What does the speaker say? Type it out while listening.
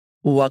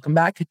Welcome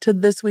back to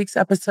this week's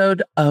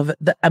episode of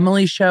The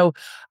Emily Show.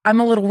 I'm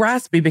a little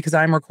raspy because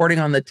I'm recording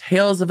on the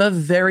tails of a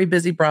very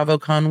busy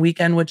BravoCon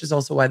weekend, which is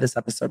also why this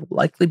episode will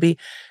likely be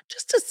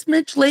just a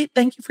smidge late.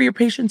 Thank you for your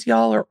patience.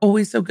 Y'all are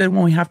always so good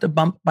when we have to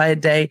bump by a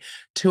day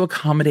to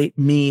accommodate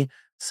me.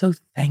 So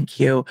thank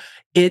you.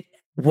 It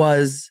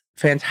was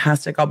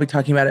fantastic. I'll be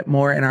talking about it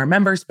more in our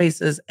member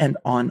spaces and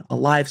on a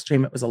live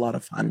stream. It was a lot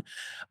of fun.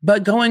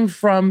 But going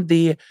from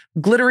the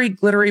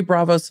glittery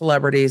Bravo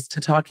celebrities to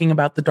talking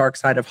about the dark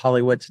side of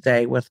Hollywood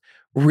today, with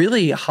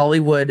really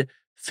Hollywood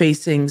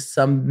facing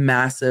some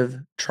massive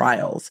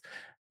trials.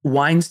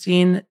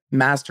 Weinstein,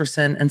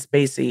 Masterson, and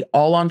Spacey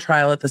all on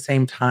trial at the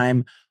same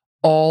time,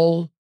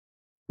 all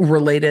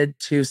related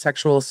to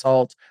sexual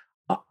assault.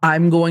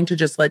 I'm going to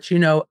just let you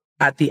know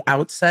at the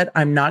outset,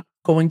 I'm not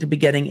going to be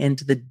getting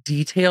into the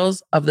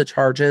details of the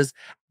charges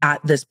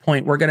at this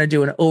point. We're going to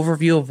do an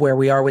overview of where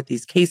we are with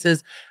these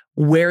cases,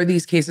 where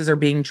these cases are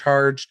being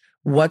charged,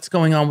 what's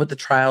going on with the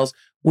trials,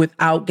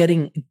 without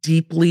getting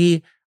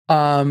deeply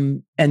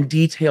and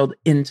detailed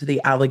into the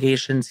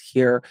allegations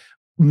here.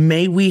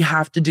 May we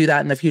have to do that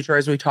in the future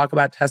as we talk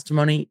about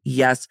testimony?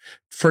 Yes.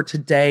 For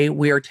today,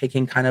 we are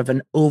taking kind of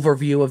an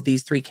overview of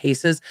these three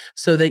cases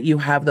so that you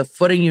have the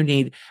footing you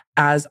need,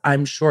 as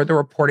I'm sure the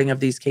reporting of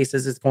these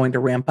cases is going to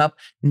ramp up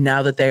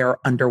now that they are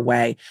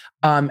underway.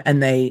 I'm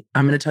going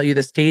to tell you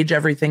the stage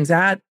everything's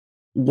at,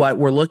 what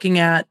we're looking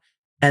at,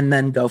 and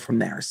then go from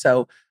there.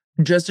 So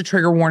just a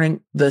trigger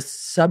warning, the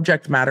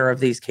subject matter of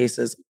these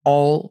cases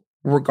all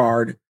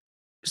regard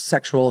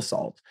sexual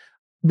assault.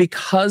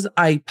 Because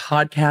I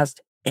podcast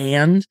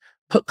and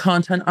put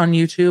content on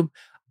YouTube,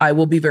 I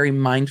will be very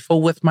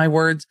mindful with my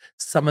words.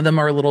 Some of them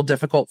are a little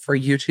difficult for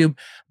YouTube.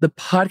 The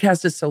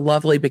podcast is so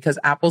lovely because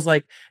Apple's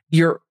like,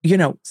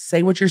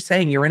 say what you're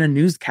saying. You're in a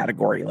news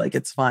category. Like,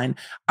 it's fine.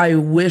 I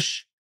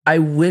wish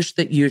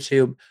that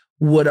YouTube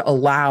would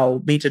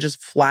allow me to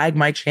just flag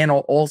my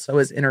channel also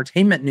as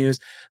entertainment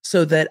news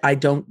so that I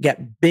don't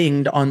get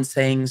binged on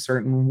saying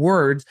certain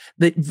words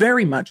that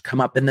very much come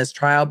up in this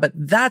trial. But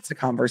that's a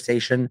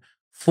conversation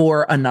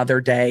for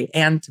another day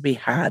and to be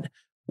had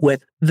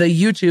with the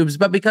YouTubes.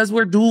 But because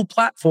we're dual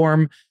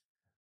platform,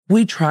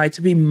 we try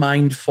to be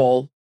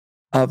mindful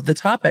of the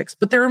topics,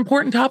 but they're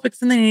important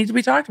topics and they need to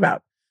be talked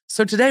about.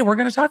 So today we're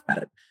going to talk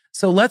about it.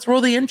 So let's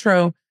roll the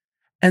intro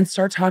and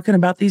start talking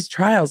about these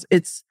trials.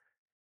 It's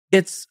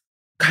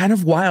kind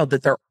of wild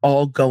that they're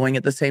all going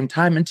at the same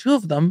time, and two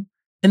of them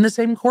in the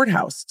same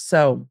courthouse.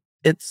 So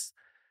it's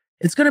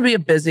going to be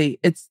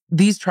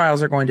these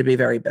trials are going to be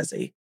very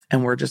busy,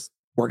 and we're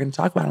going to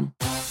talk about them.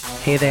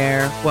 Hey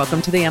there, welcome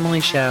to The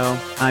Emily Show.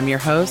 I'm your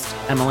host,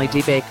 Emily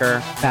D. Baker,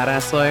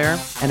 badass lawyer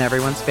and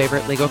everyone's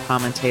favorite legal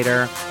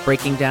commentator,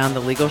 breaking down the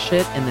legal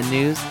shit in the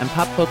news and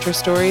pop culture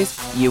stories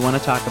you want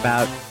to talk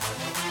about.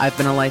 I've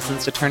been a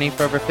licensed attorney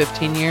for over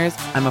 15 years.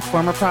 I'm a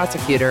former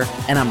prosecutor,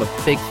 and I'm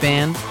a big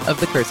fan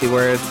of the cursey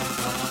words.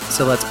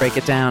 So let's break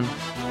it down.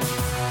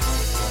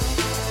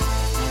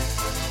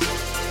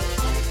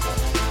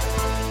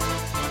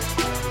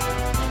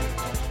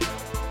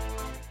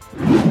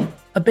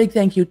 A big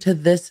thank you to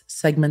this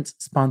segment's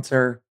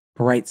sponsor,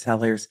 Bright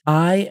Sellers.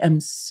 I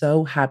am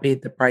so happy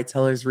that Bright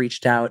Sellers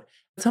reached out.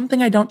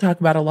 Something I don't talk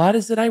about a lot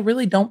is that I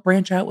really don't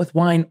branch out with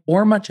wine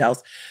or much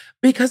else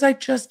because I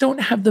just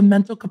don't have the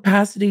mental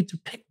capacity to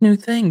pick new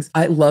things.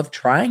 I love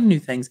trying new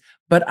things,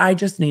 but I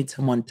just need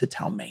someone to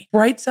tell me.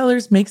 Bright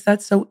Sellers makes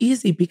that so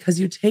easy because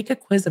you take a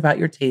quiz about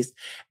your taste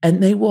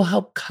and they will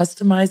help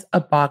customize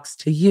a box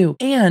to you.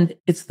 And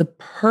it's the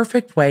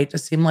perfect way to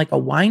seem like a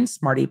wine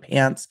smarty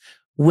pants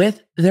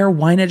with their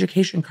wine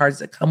education cards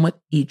that come with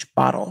each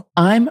bottle.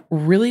 I'm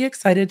really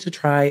excited to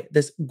try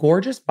this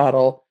gorgeous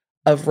bottle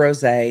of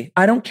rosé.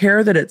 I don't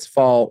care that it's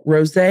fall.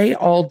 Rosé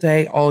all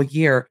day, all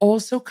year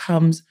also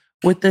comes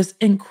with this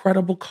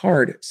incredible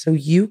card. So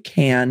you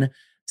can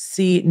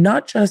see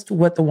not just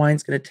what the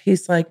wine's going to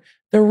taste like,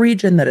 the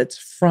region that it's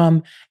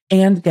from,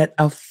 and get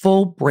a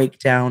full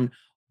breakdown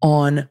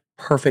on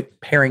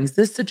perfect pairings.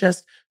 This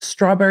suggests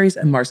strawberries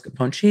and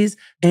mascarpone cheese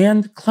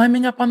and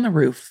climbing up on the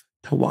roof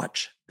to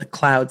watch the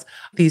clouds.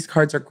 These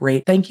cards are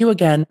great. Thank you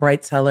again,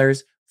 Bright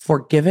Sellers, for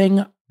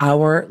giving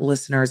our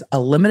listeners a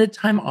limited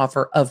time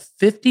offer of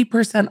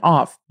 50%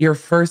 off your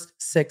first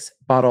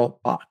 6-bottle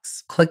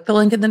box. Click the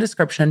link in the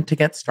description to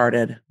get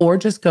started, or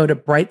just go to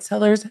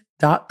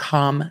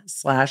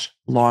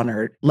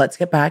brightsellers.com/lawnerd. Let's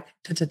get back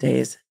to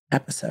today's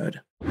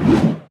episode.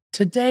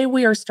 Today,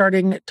 we are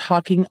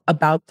talking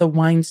about the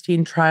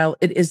Weinstein trial.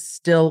 It is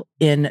still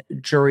in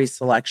jury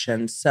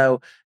selection.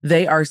 So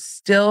they are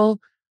still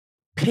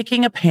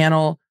picking a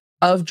panel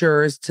of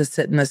jurors to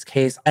sit in this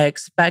case. I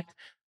expect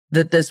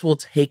that this will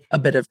take a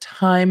bit of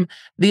time.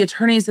 The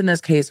attorneys in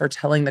this case are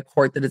telling the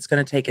court that it's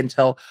going to take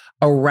until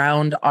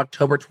around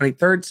October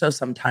 23rd, so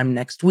sometime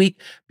next week,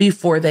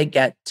 before they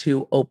get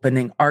to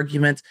opening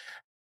arguments.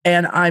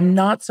 And I'm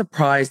not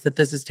surprised that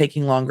this is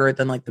taking longer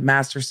than like the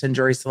Masterson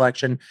jury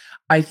selection.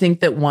 I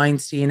think that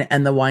Weinstein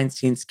and the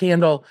Weinstein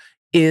scandal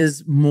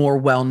is more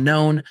well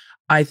known.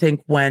 I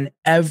think when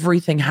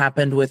everything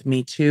happened with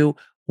Me Too,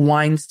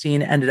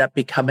 Weinstein ended up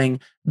becoming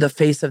the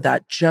face of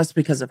that just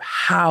because of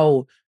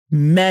how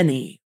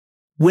many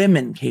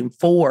women came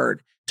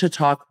forward to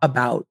talk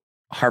about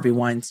Harvey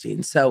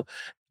Weinstein. So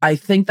I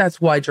think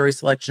that's why jury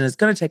selection is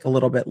going to take a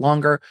little bit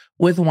longer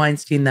with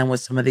Weinstein than with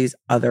some of these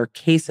other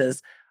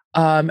cases.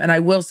 And I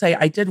will say,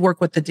 I did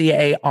work with the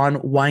DA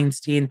on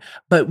Weinstein,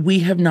 but we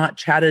have not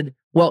chatted,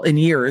 well, in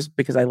years,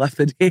 because I left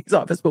the DA's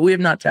office, but we have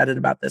not chatted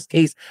about this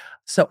case.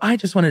 So I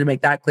just wanted to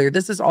make that clear.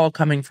 This is all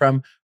coming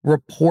from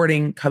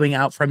reporting coming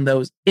out from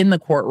those in the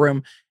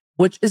courtroom,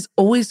 which is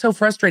always so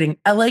frustrating.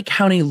 LA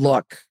County,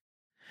 look,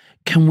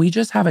 can we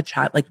just have a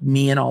chat, like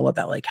me and all of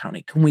LA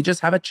County? Can we just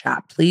have a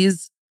chat,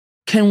 please?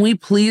 Can we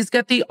please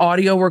get the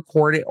audio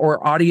recording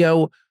or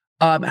audio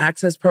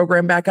access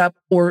program back up,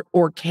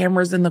 or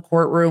cameras in the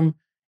courtroom?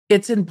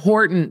 It's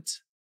important.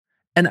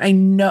 And I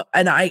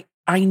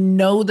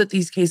know that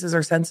these cases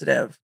are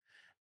sensitive.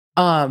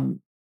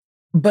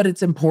 But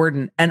it's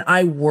important. And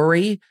I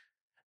worry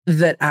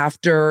that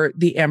after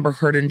the Amber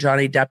Heard and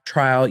Johnny Depp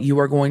trial, you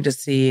are going to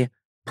see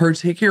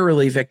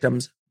particularly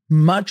victims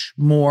much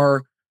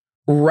more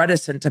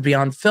reticent to be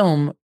on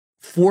film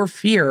for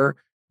fear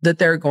that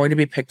they're going to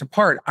be picked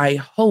apart. I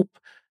hope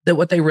that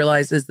what they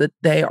realize is that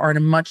they are in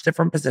a much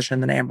different position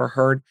than Amber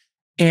Heard,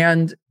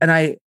 and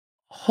I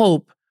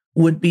hope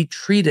would be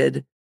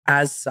treated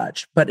as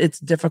such. But it's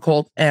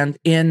difficult. And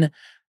in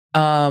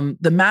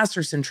the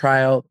Masterson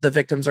trial, the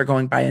victims are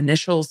going by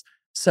initials.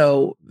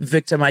 So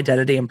victim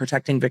identity and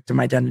protecting victim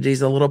identity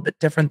is a little bit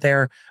different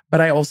there.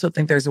 But I also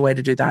think there's a way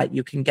to do that.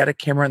 You can get a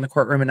camera in the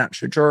courtroom and not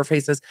show juror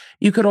faces.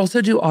 You could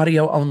also do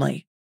audio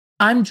only.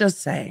 I'm just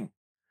saying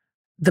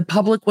the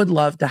public would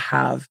love to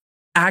have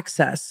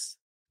access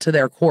to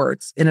their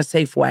courts in a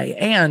safe way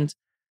and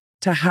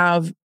to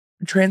have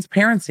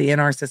transparency in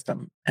our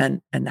system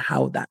and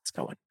how that's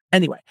going.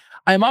 Anyway,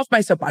 I'm off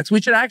my soapbox.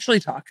 We should actually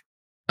talk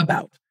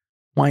about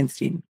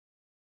Weinstein.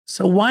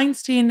 So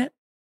Weinstein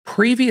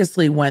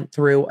previously went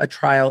through a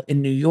trial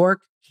in New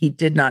York. He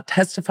did not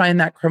testify in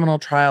that criminal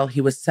trial.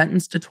 He was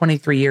sentenced to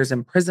 23 years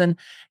in prison.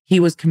 He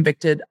was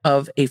convicted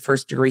of a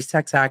first-degree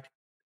sex act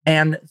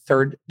and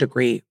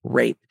third-degree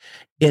rape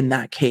in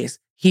that case.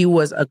 He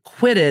was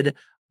acquitted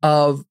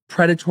of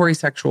predatory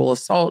sexual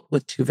assault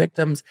with 2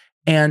 victims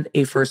and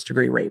a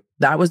first-degree rape.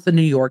 That was the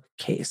New York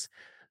case.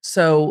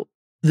 So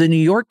the New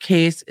York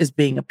case is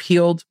being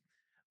appealed.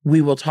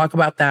 We will talk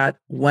about that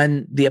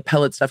when the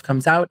appellate stuff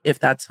comes out, if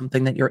that's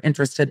something that you're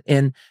interested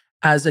in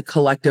as a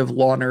collective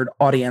Law Nerd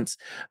audience.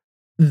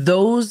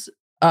 Those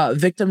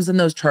victims in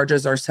those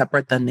charges are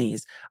separate than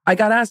these. I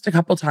got asked a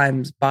couple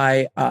times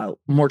by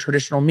more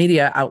traditional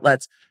media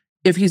outlets,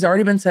 if he's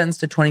already been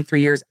sentenced to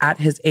 23 years at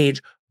his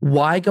age,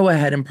 why go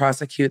ahead and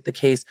prosecute the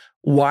case?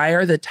 Why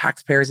are the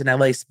taxpayers in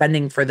LA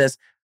spending for this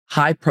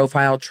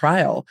high-profile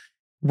trial?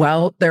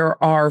 Well,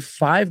 there are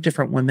 5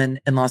 different women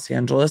in Los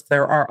Angeles.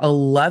 There are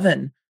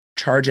 11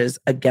 charges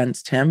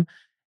against him,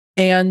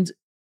 and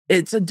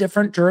it's a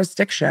different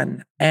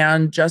jurisdiction.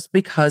 And just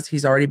because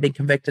he's already been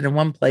convicted in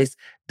one place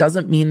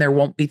doesn't mean there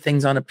won't be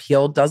things on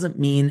appeal, doesn't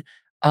mean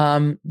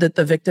that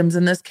the victims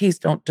in this case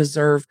don't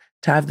deserve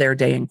to have their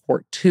day in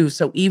court too.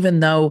 So even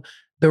though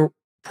the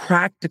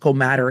practical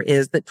matter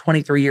is that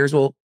 23 years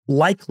will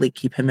likely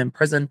keep him in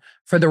prison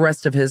for the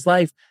rest of his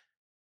life,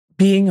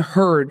 being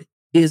heard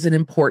is an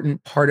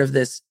important part of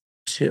this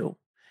too.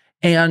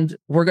 And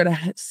we're going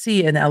to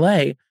see in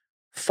LA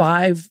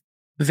 5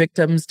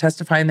 victims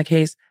testify in the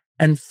case,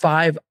 and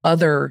 5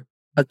 other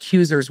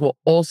accusers will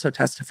also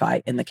testify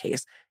in the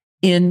case.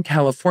 In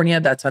California,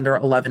 that's under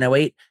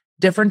 1108.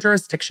 Different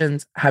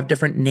jurisdictions have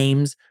different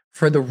names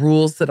for the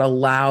rules that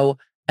allow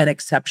an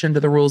exception to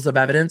the rules of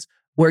evidence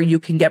where you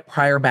can get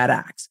prior bad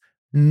acts.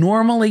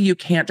 Normally, you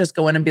can't just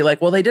go in and be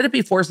like, well, they did it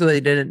before, so they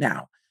did it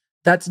now.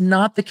 That's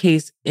not the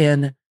case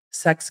in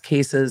sex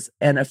cases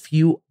and a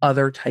few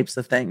other types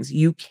of things.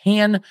 You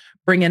can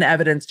bring in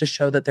evidence to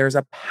show that there's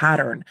a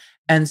pattern.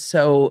 And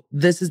so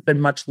this has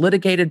been much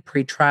litigated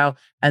pre-trial,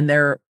 and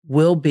there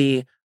will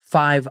be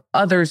 5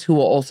 others who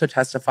will also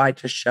testify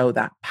to show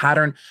that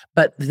pattern,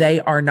 but they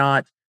are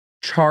not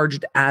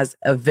charged as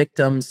a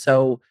victim.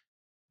 So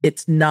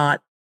it's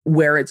not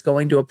where it's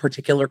going to a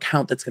particular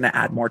count that's going to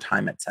add more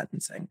time at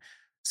sentencing.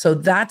 So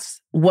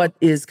that's what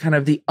is kind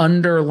of the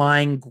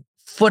underlying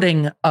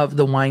footing of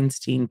the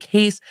Weinstein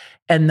case,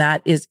 and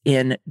that is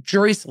in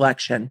jury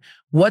selection.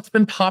 What's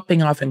been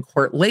popping off in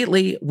court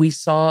lately, we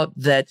saw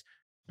that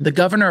the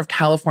governor of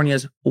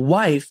California's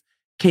wife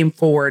came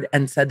forward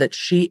and said that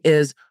she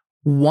is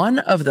one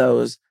of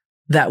those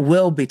that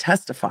will be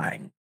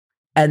testifying.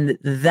 And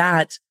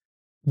that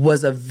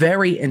was a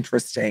very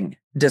interesting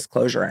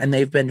disclosure. And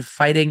they've been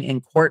fighting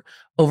in court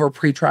over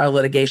pretrial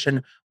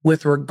litigation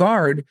with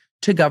regard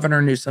to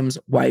Governor Newsom's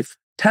wife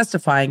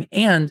testifying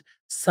and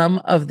some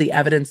of the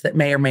evidence that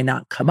may or may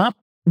not come up,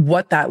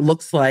 what that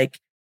looks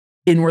like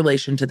in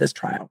relation to this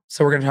trial.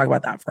 So we're going to talk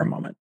about that for a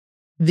moment.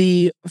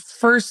 The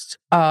first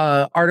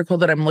article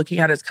that I'm looking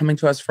at is coming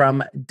to us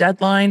from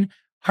Deadline.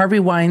 Harvey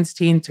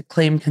Weinstein to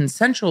claim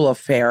consensual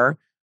affair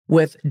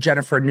with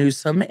Jennifer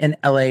Newsom in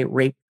LA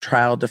rape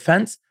trial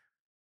defense.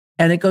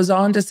 And it goes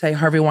on to say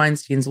Harvey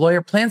Weinstein's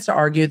lawyer plans to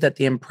argue that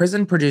the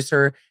imprisoned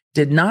producer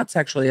did not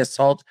sexually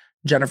assault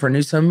Jennifer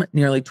Newsom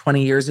nearly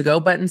 20 years ago,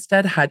 but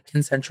instead had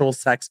consensual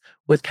sex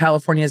with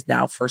California's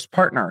now first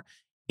partner.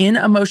 In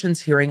a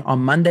motions hearing on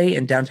Monday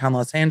in downtown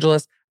Los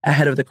Angeles,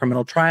 ahead of the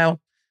criminal trial,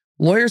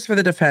 lawyers for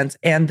the defense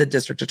and the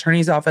district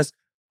attorney's office,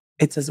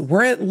 it says,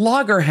 we're at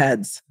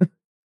loggerheads.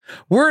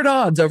 We're at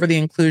odds over the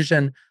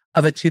inclusion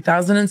of a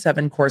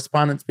 2007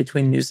 correspondence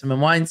between Newsom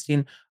and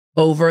Weinstein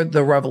over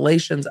the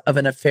revelations of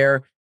an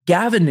affair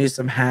Gavin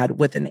Newsom had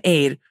with an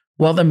aide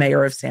while the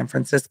mayor of San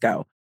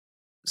Francisco.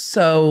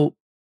 So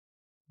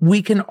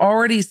we can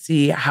already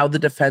see how the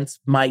defense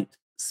might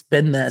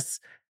spin this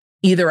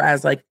either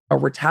as like a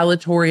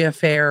retaliatory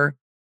affair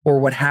or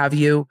what have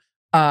you.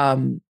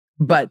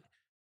 But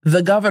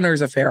the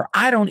governor's affair,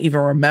 I don't even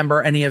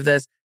remember any of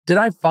this. Did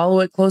I follow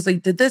it closely?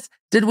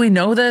 Did we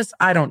know this?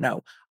 I don't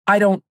know.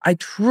 I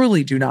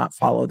truly do not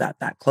follow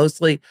that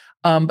closely.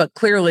 But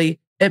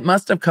clearly it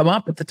must have come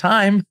up at the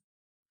time,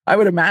 I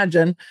would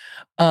imagine,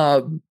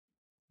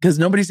 because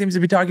nobody seems to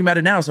be talking about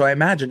it now. So I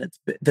imagine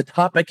the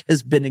topic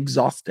has been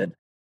exhausted.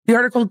 The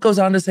article goes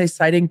on to say,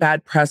 citing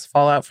bad press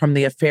fallout from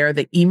the affair,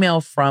 the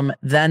email from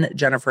then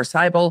Jennifer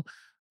Seibel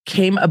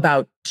came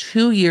about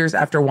 2 years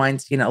after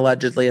Weinstein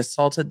allegedly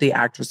assaulted the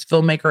actress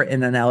filmmaker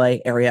in an LA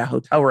area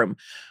hotel room,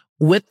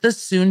 with the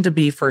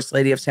soon-to-be First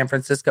Lady of San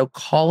Francisco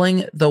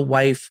calling the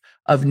wife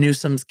of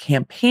Newsom's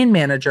campaign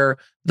manager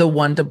the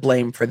one to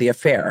blame for the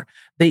affair.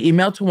 The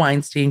email to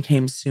Weinstein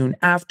came soon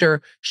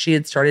after she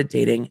had started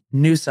dating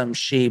Newsom,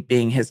 she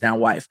being his now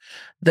wife.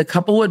 The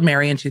couple would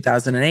marry in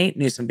 2008.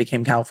 Newsom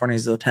became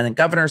California's lieutenant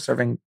governor,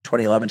 serving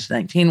 2011 to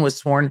 19, was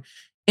sworn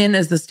in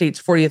as the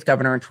state's 40th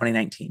governor in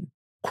 2019.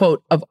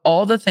 Quote, of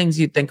all the things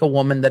you'd think a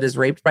woman that is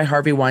raped by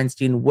Harvey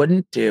Weinstein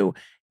wouldn't do,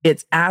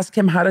 it's ask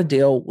him how to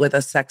deal with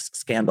a sex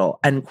scandal,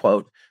 end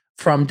quote,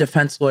 from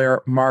defense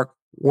lawyer Mark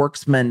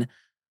Worksman,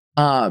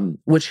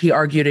 which he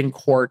argued in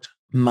court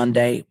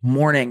Monday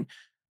morning.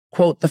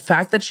 Quote, the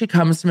fact that she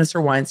comes to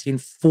Mr. Weinstein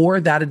for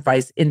that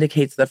advice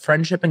indicates the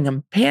friendship and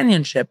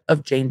companionship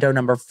of Jane Doe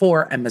number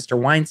 4 and Mr.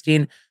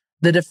 Weinstein.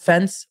 The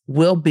defense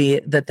will be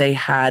that they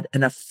had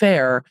an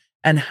affair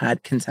and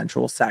had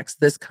consensual sex.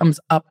 This comes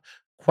up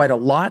quite a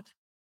lot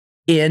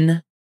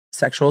in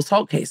sexual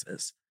assault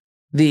cases.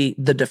 The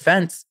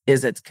defense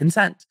is its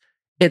consent.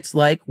 It's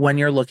like when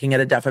you're looking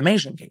at a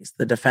defamation case.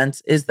 The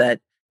defense is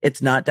that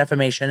it's not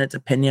defamation, it's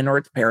opinion or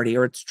it's parody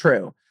or it's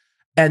true.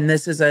 And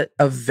this is a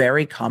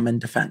very common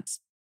defense.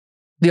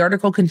 The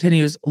article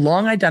continues,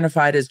 long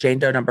identified as Jane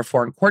Doe number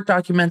 4 in court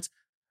documents,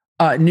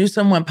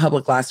 Newsom went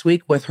public last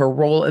week with her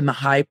role in the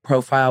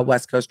high-profile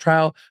West Coast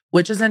trial,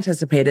 which is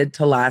anticipated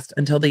to last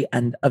until the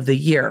end of the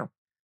year.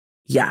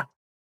 Yeah,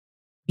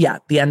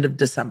 the end of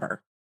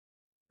December.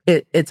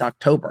 It's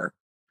October.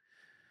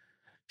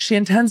 She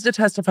intends to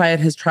testify at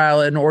his trial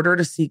in order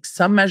to seek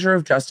some measure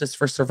of justice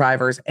for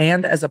survivors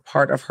and as a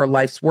part of her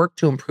life's work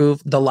to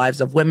improve the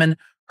lives of women,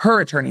 her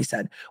attorney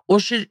said. Well,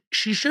 she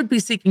should be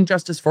seeking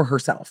justice for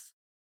herself.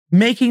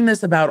 Making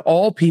this about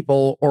all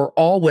people or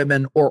all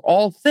women or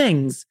all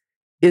things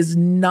is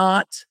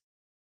not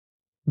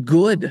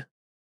good.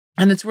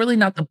 And it's really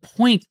not the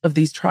point of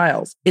these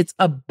trials. It's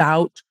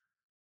about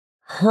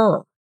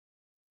her,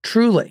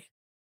 truly.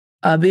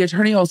 The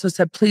attorney also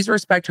said, please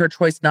respect her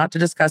choice not to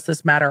discuss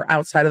this matter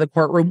outside of the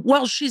courtroom.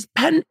 Well, she's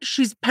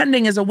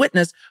pending as a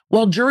witness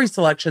while jury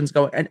selection's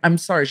going. And I'm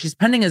sorry, she's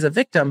pending as a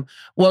victim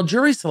while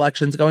jury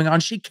selection's going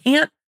on. She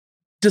can't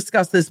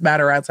discuss this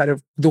matter outside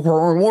of the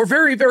courtroom, or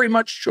very, very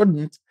much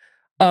shouldn't,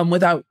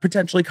 without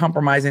potentially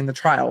compromising the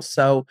trial.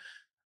 So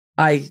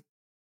I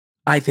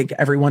think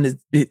everyone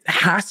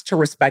has to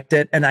respect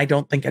it, and I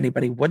don't think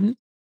anybody wouldn't.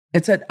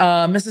 It said,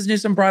 Mrs.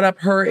 Newsom brought up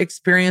her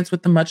experience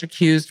with the much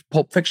accused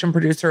Pulp Fiction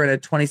producer in a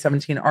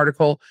 2017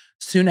 article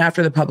soon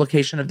after the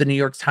publication of the New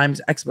York Times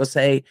expose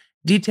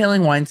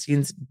detailing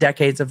Weinstein's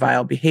decades of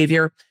vile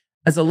behavior.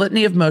 As a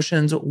litany of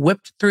motions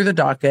whipped through the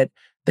docket,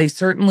 they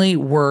certainly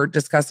were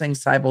discussing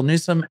Seibel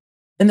Newsom.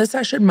 In the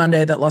session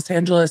Monday that Los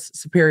Angeles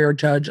Superior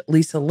Judge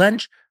Lisa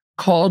Lynch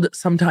called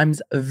sometimes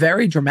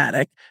very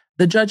dramatic,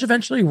 the judge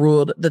eventually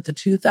ruled that the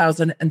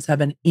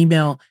 2007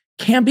 email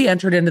can be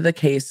entered into the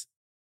case.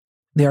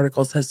 The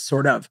article says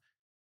sort of.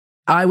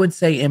 I would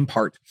say in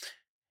part.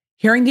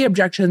 Hearing the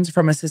objections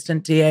from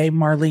Assistant DA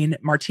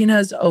Marlene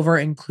Martinez over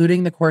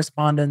including the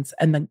correspondence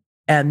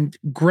and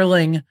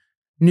grilling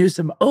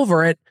Newsom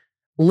over it,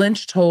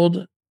 Lynch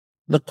told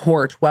the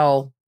court,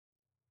 well,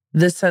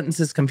 this sentence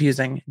is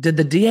confusing. Did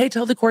the DA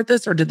tell the court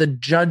this, or did the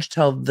judge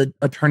tell the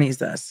attorneys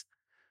this?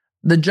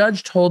 The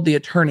judge told the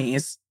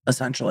attorneys,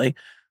 essentially,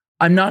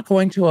 I'm not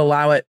going to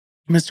allow it,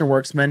 Mr.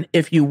 Worksman.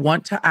 If you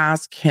want to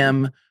ask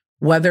him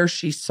whether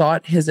she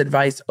sought his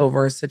advice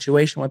over a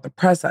situation with the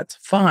press, that's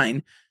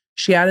fine.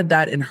 She added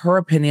that, in her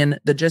opinion,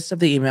 the gist of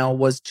the email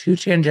was too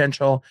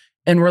tangential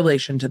in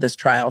relation to this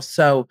trial.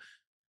 So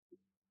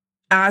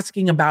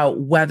asking about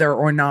whether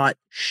or not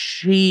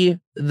she,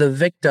 the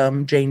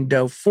victim, Jane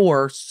Doe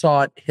 4,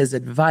 sought his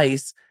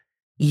advice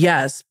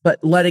yes,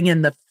 but letting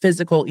in the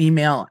physical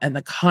email and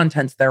the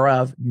contents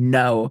thereof,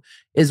 no,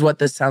 is what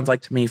this sounds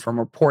like to me from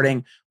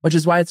reporting, which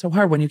is why it's so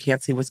hard when you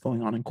can't see what's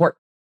going on in court.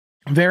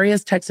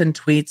 Various texts and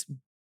tweets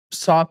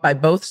sought by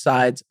both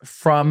sides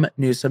from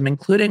Newsom,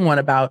 including one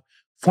about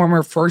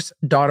former first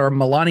daughter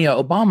Melania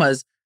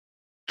Obama's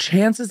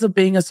chances of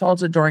being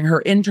assaulted during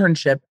her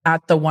internship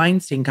at the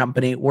Weinstein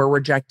Company, were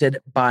rejected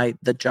by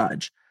the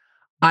judge.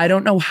 I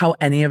don't know how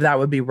any of that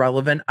would be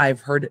relevant.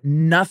 I've heard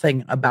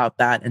nothing about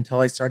that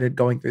until I started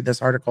going through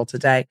this article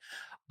today.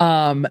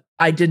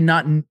 I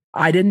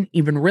didn't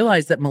even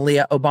realize that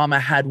Malia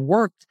Obama had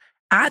worked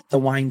at the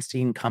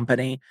Weinstein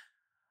Company.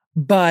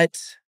 But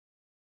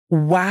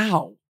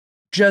wow,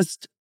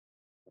 just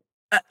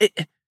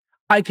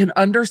I can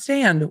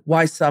understand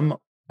why some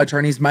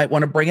attorneys might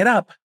want to bring it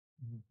up,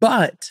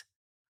 but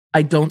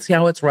I don't see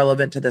how it's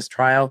relevant to this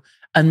trial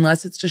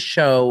unless it's to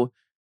show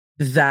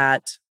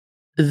that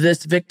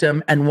this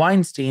victim and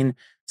Weinstein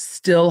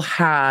still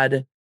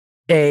had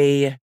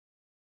a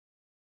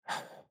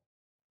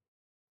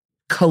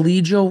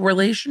collegial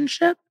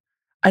relationship.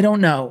 I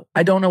don't know.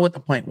 I don't know what the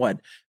point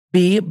would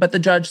be, but the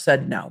judge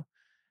said no.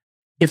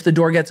 If the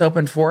door gets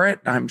open for it,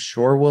 I'm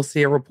sure we'll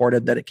see it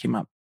reported that it came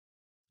up.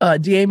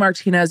 DA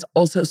Martinez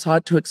also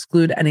sought to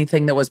exclude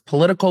anything that was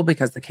political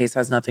because the case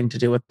has nothing to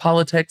do with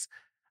politics.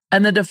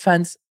 And the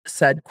defense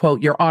said,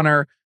 quote, "Your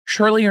Honor,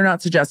 surely you're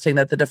not suggesting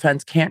that the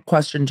defense can't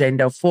question Jane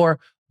Doe 4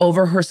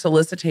 over her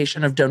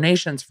solicitation of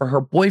donations for her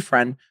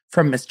boyfriend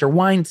from Mr.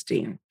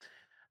 Weinstein."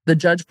 The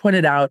judge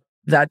pointed out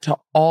that to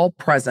all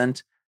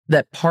present,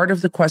 that part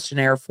of the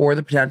questionnaire for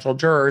the potential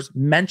jurors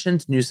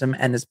mentions Newsom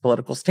and his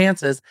political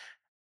stances,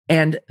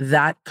 and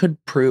that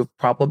could prove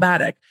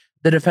problematic.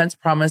 The defense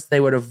promised they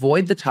would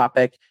avoid the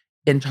topic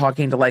in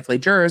talking to likely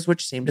jurors,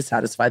 which seemed to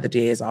satisfy the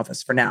DA's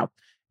office for now.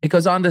 It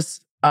goes on to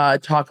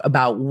talk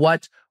about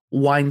what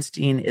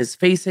Weinstein is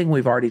facing.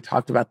 We've already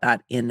talked about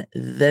that in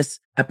this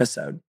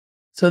episode.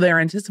 So they're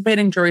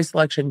anticipating jury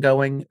selection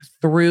going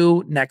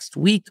through next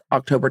week,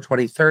 October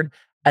 23rd,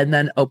 and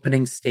then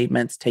opening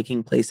statements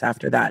taking place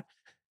after that.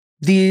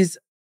 These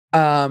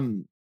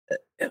high-profile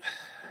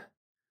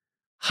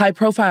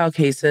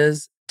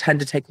cases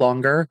tend to take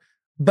longer,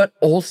 but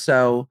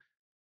also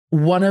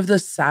one of the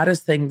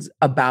saddest things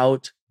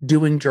about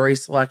doing jury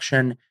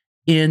selection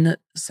in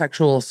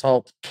sexual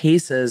assault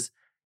cases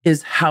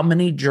is how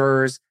many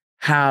jurors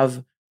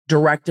have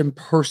direct and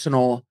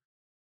personal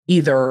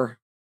either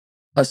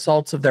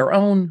assaults of their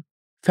own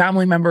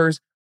family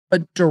members,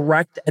 but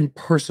direct and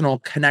personal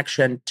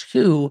connection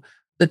to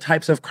the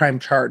types of crime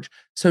charged.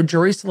 So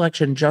jury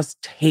selection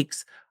just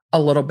takes a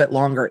little bit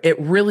longer.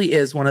 It really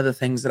is one of the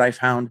things that I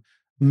found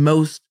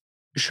most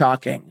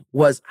shocking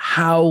was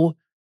how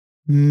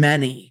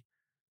many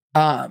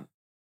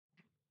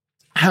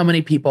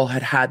people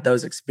had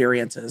those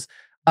experiences.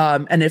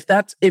 And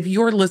if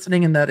you're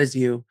listening and that is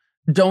you,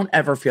 don't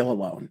ever feel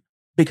alone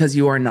because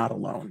you are not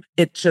alone.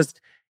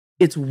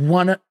 It's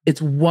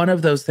one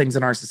of those things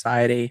in our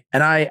society.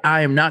 And I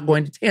am not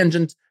going to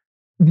tangent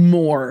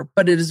more,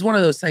 but it is one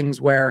of those things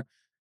where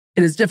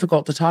it is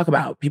difficult to talk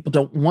about. People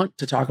don't want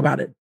to talk about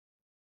it.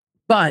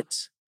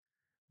 But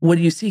when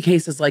you see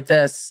cases like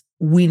this,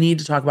 we need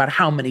to talk about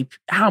how many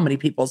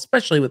people,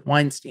 especially with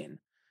Weinstein,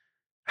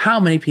 how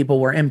many people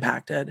were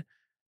impacted,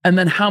 and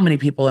then how many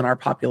people in our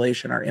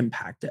population are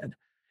impacted.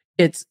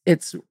 It's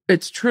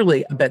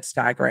truly a bit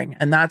staggering.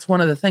 And that's one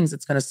of the things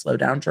that's going to slow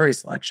down jury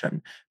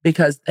selection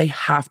because they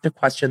have to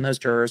question those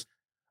jurors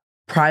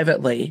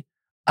privately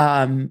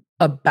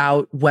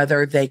about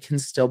whether they can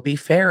still be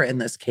fair in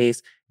this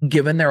case,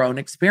 given their own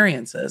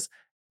experiences.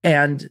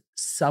 And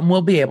some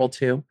will be able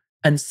to,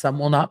 and some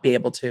will not be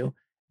able to.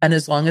 And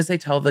as long as they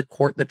tell the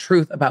court the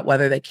truth about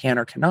whether they can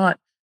or cannot,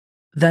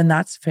 then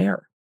that's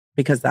fair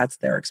because that's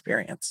their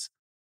experience.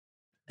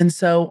 And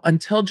so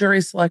until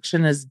jury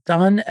selection is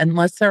done,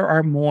 unless there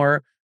are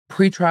more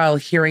pretrial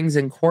hearings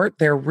in court,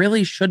 there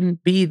really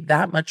shouldn't be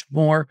that much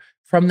more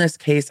from this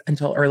case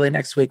until early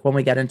next week when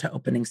we get into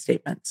opening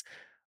statements.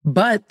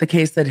 But the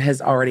case that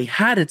has already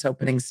had its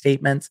opening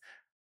statements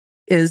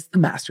is the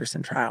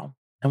Masterson trial.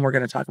 And we're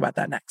going to talk about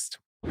that next.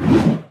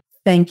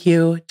 Thank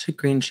you to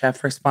Green Chef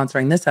for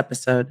sponsoring this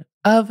episode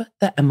of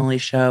The Emily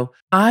Show.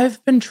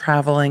 I've been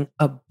traveling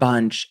a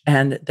bunch,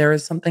 and there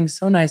is something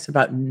so nice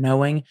about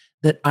knowing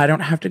that I don't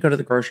have to go to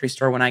the grocery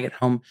store when I get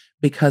home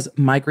because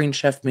my Green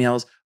Chef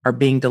meals are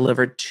being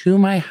delivered to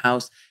my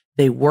house.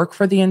 They work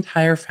for the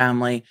entire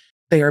family.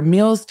 They are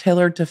meals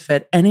tailored to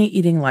fit any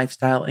eating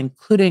lifestyle,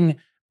 including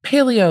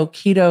paleo,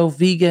 keto,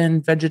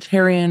 vegan,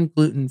 vegetarian,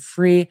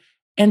 gluten-free,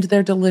 and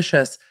they're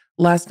delicious.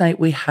 Last night,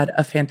 we had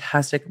a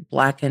fantastic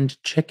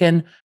blackened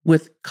chicken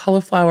with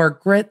cauliflower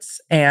grits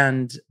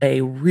and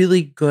a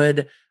really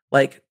good,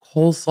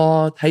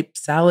 coleslaw type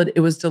salad.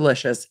 It was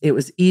delicious. It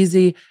was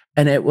easy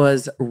and it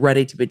was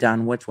ready to be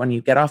done, which when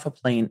you get off a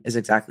plane is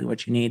exactly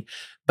what you need.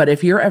 But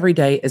if your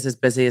everyday is as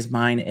busy as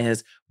mine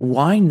is,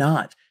 why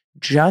not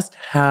just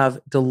have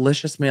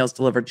delicious meals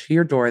delivered to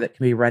your door that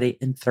can be ready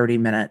in 30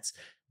 minutes?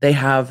 They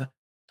have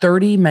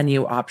 30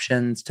 menu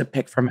options to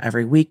pick from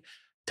every week.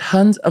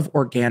 tons of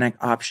organic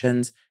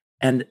options,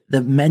 and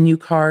the menu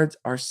cards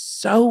are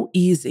so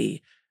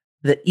easy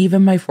that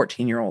even my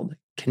 14-year-old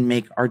can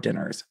make our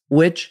dinners,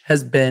 which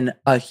has been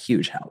a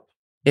huge help.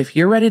 If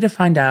you're ready to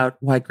find out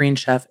why Green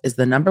Chef is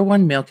the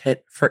 #1 meal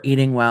kit for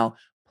eating well,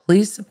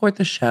 please support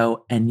the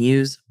show and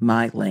use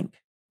my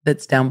link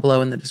that's down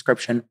below in the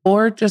description,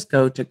 or just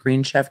go to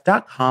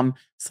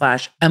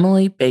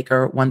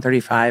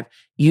greenchef.com/EmilyBaker135.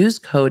 Use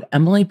code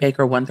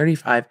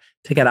EmilyBaker135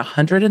 to get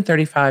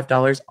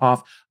 $135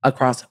 off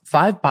across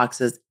 5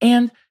 boxes,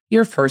 and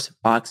your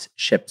first box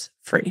ships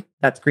free.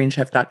 That's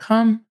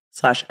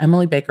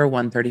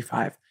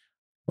greenchef.com/EmilyBaker135.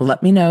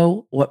 Let me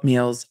know what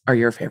meals are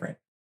your favorite.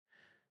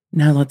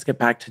 Now let's get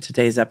back to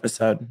today's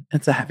episode.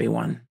 It's a heavy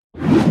one.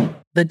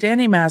 The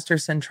Danny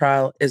Masterson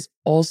trial is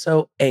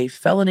also a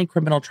felony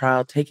criminal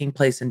trial taking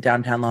place in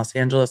downtown Los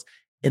Angeles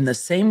in the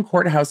same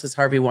courthouse as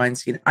Harvey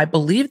Weinstein. I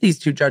believe these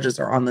two judges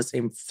are on the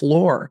same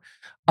floor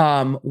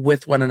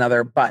with one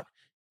another, but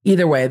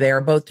either way, they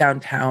are both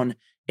downtown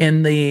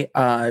in the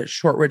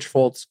Shortridge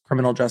Foltz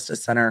Criminal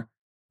Justice Center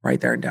right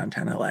there in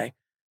downtown LA.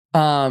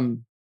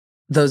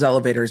 Those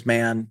elevators,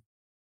 man,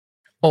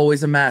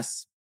 always a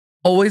mess.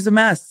 Always a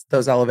mess,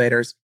 those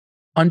elevators.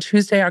 On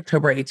Tuesday,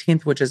 October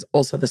 18th, which is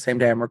also the same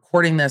day I'm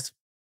recording this,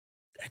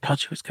 I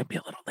told you it was going to be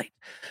a little late.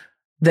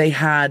 They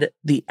had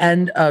the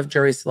end of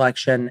jury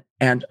selection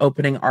and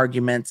opening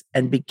arguments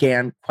and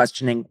began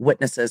questioning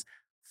witnesses.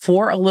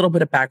 For a little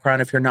bit of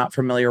background, if you're not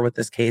familiar with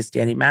this case,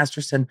 Danny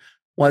Masterson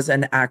was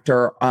an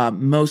actor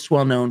most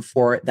well known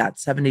for That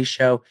 70s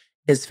Show,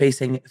 is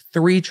facing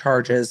 3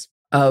 charges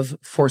of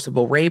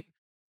forcible rape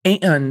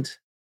and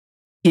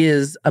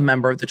is a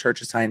member of the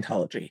Church of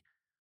Scientology.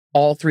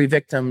 All 3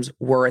 victims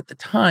were at the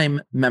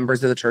time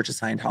members of the Church of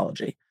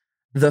Scientology.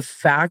 The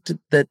fact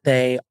that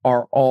they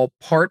are all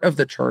part of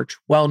the church,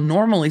 while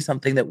normally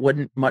something that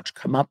wouldn't much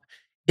come up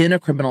in a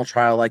criminal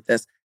trial like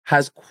this,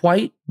 has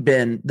quite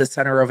been the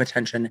center of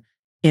attention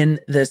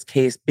in this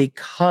case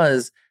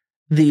because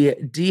the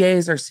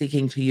DAs are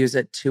seeking to use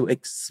it to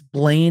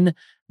explain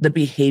the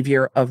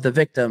behavior of the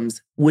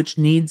victims, which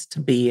needs to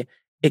be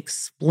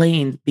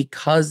explained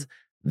because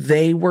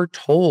they were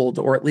told,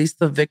 or at least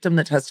the victim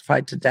that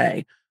testified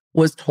today,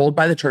 was told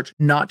by the church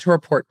not to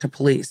report to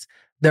police.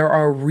 There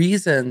are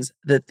reasons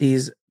that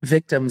these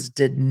victims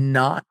did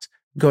not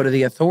go to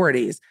the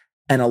authorities.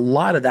 And a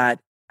lot of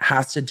that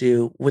has to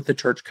do with the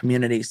church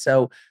community.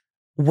 So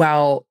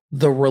while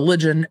the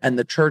religion and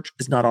the church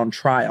is not on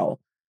trial,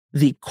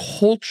 the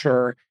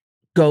culture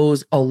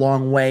goes a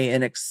long way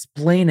in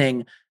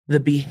explaining the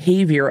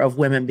behavior of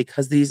women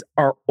because these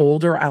are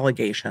older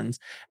allegations.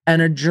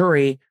 And a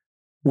jury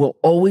will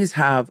always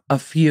have a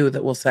few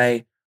that will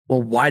say,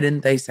 well, why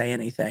didn't they say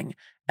anything?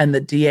 And the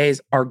DAs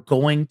are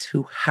going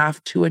to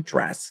have to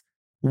address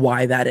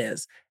why that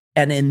is.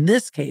 And in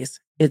this case,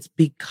 it's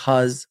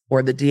because,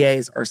 or the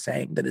DAs are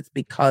saying that it's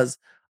because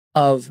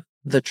of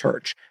the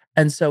church.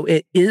 And so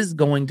it is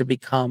going to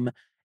become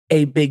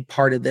a big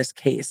part of this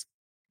case.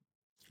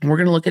 And we're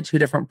going to look at 2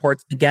 different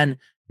reports. Again,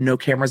 no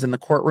cameras in the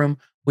courtroom.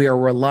 We are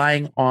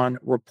relying on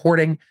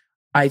reporting.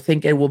 I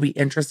think it will be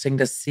interesting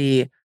to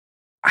see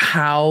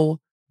how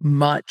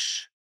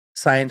much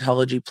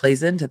Scientology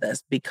plays into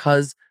this,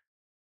 because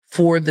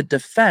for the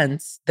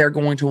defense, they're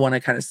going to want to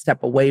kind of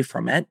step away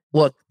from it.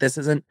 Look, this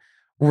isn't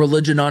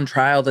religion on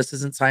trial. This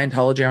isn't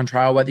Scientology on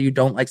trial. Whether you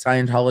don't like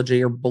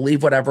Scientology or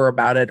believe whatever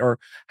about it or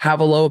have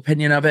a low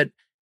opinion of it,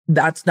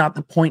 that's not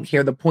the point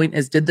here. The point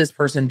is, did this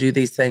person do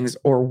these things,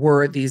 or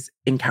were these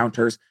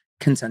encounters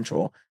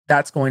consensual?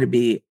 That's going to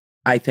be,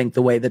 I think,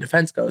 the way the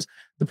defense goes.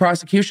 The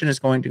prosecution is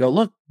going to go,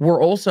 look,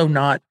 we're also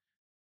not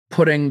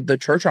putting the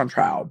church on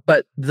trial,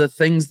 but the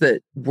things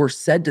that were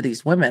said to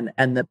these women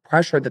and the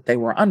pressure that they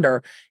were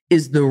under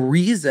is the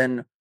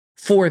reason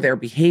for their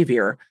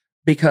behavior.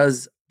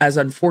 Because as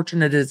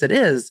unfortunate as it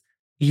is,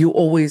 you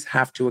always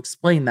have to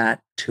explain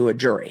that to a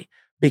jury,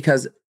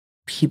 because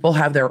people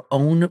have their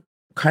own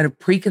kind of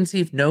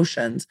preconceived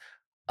notions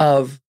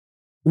of,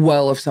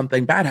 well, if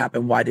something bad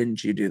happened, why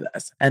didn't you do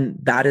this? And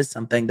that is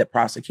something that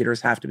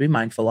prosecutors have to be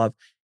mindful of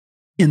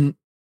in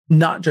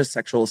not just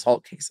sexual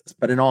assault cases,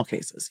 but in all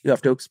cases. You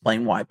have to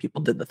explain why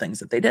people did the things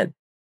that they did.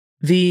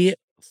 The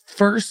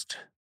first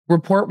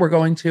report we're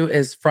going to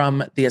is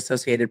from the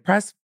Associated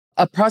Press.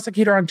 A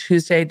prosecutor on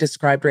Tuesday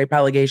described rape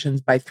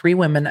allegations by 3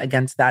 women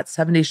against That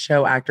 70s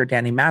Show actor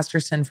Danny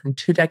Masterson from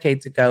 2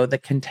 decades ago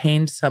that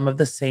contained some of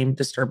the same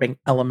disturbing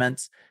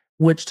elements,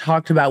 which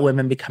talked about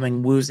women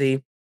becoming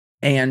woozy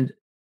and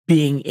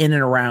being in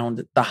and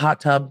around the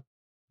hot tub.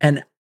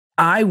 And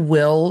I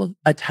will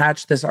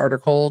attach this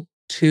article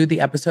to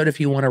the episode if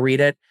you want to read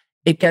it.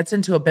 It gets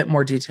into a bit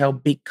more detail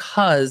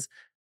because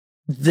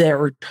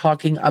they're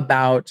talking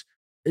about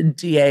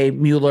DA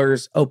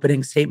Mueller's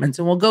opening statements.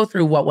 And we'll go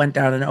through what went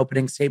down in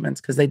opening statements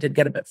because they did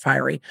get a bit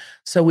fiery.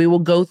 So we will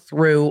go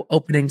through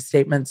opening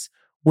statements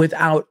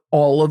without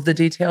all of the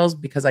details,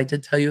 because I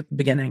did tell you at the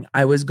beginning,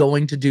 I was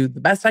going to do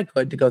the best I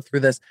could to go through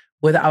this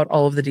without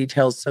all of the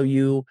details so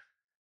you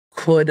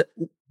could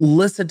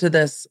listen to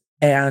this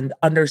and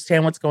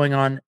understand what's going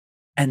on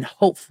and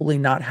hopefully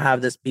not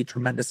have this be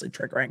tremendously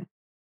triggering.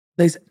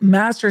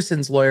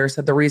 Masterson's lawyer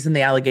said the reason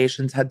the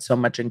allegations had so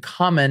much in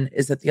common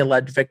is that the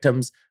alleged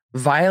victims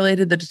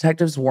violated the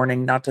detective's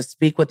warning not to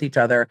speak with each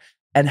other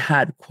and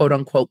had, quote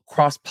unquote,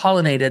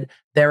 cross-pollinated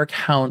their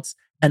accounts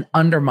and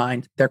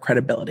undermined their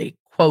credibility.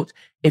 Quote,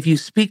 if you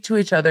speak to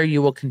each other,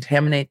 you will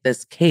contaminate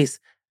this case,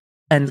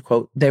 end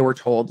quote, they were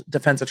told.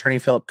 Defense attorney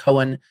Philip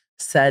Cohen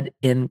said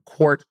in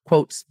court,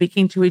 quote,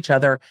 speaking to each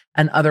other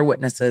and other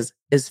witnesses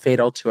is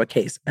fatal to a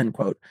case, end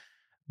quote.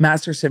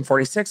 Masterson,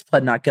 46,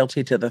 pled not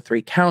guilty to the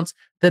 3 counts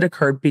that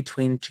occurred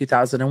between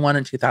 2001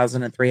 and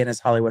 2003 in his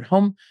Hollywood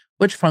home,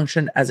 which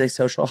functioned as a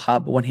social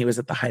hub when he was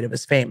at the height of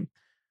his fame.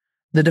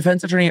 The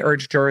defense attorney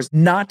urged jurors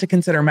not to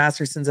consider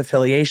Masterson's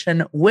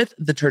affiliation with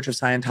the Church of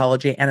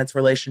Scientology and its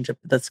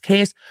relationship to this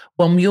case,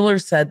 while Mueller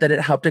said that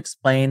it helped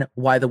explain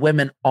why the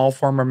women, all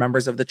former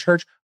members of the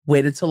church,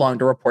 waited so long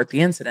to report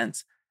the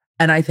incidents.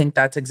 And I think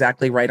that's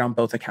exactly right on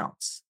both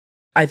accounts.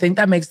 I think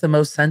that makes the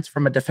most sense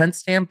from a defense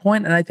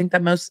standpoint, and I think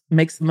that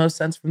makes the most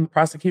sense from the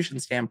prosecution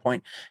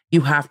standpoint.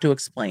 You have to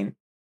explain.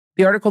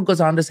 The article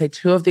goes on to say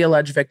 2 of the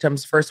alleged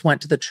victims first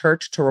went to the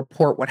church to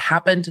report what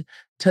happened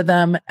to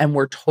them and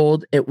were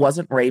told it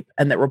wasn't rape,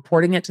 and that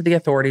reporting it to the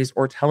authorities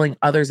or telling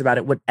others about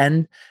it would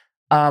end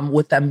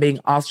with them being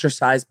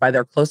ostracized by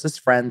their closest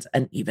friends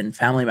and even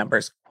family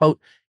members. Quote,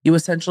 you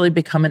essentially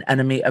become an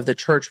enemy of the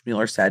church,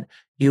 Mueller said.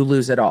 You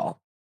lose it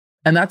all.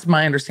 And that's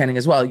my understanding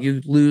as well.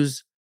 You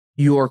lose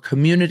your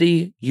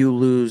community, you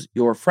lose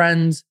your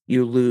friends,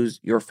 you lose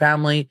your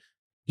family,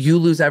 you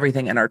lose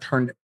everything and are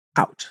turned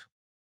out.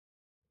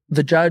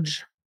 The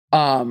judge,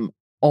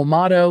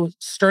 Olmato,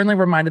 sternly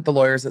reminded the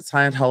lawyers that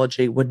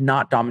Scientology would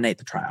not dominate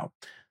the trial.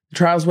 The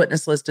trial's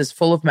witness list is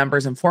full of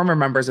members and former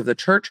members of the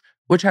church,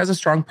 which has a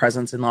strong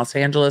presence in Los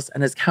Angeles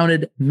and has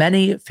counted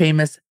many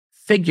famous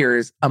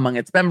figures among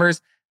its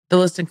members. The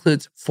list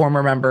includes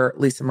former member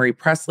Lisa Marie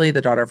Presley,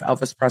 the daughter of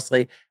Elvis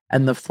Presley,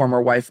 and the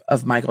former wife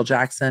of Michael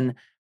Jackson,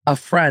 a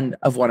friend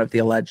of one of the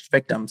alleged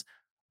victims.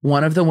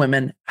 One of the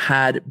women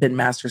had been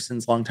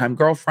Masterson's longtime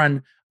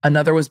girlfriend.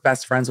 Another was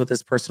best friends with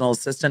his personal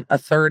assistant. A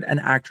third, an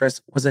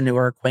actress, was a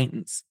newer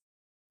acquaintance.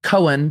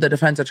 Cohen, the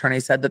defense attorney,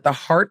 said that the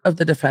heart of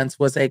the defense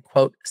was a,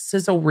 quote,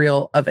 sizzle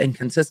reel of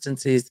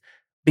inconsistencies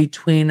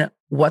between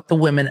what the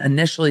women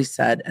initially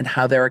said and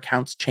how their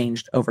accounts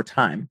changed over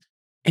time.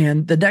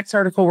 And the next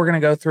article we're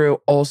going to go through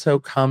also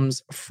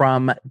comes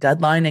from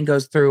Deadline and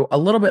goes through a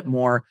little bit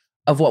more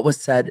of what was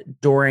said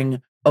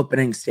during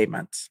opening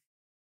statements.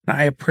 And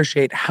I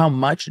appreciate how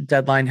much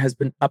Deadline has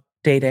been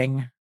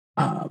updating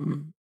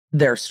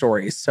their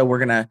stories. So we're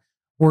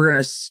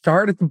gonna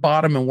start at the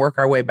bottom and work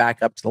our way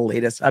back up to the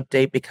latest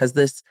update, because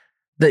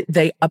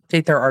they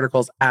update their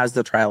articles as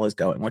the trial is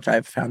going, which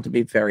I've found to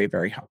be very,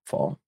 very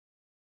helpful.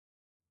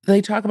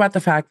 They talk about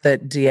the fact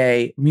that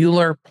DA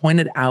Mueller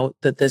pointed out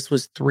that this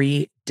was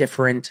 3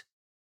 different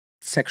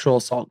sexual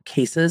assault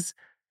cases,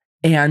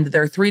 and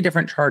there are 3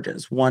 different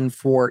charges, one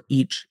for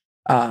each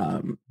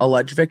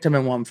alleged victim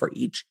and one for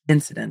each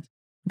incident.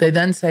 They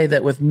then say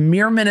that with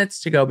mere minutes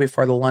to go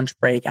before the lunch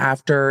break,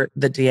 after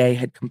the DA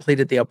had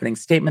completed the opening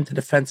statement, the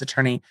defense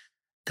attorney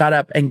got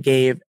up and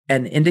gave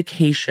an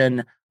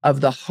indication of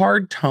the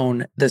hard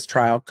tone this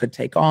trial could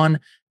take on.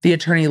 The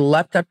attorney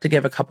leapt up to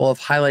give a couple of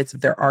highlights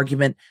of their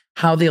argument,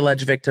 how the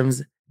alleged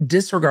victims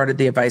disregarded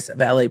the advice of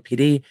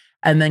LAPD,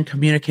 and then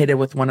communicated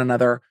with one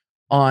another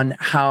on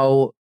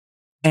how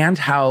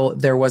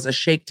there was a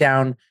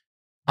shakedown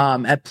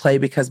at play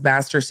because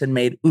Masterson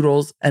made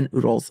oodles and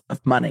oodles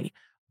of money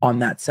on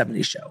that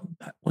 70s show.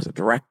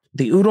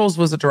 The oodles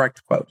was a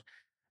direct quote.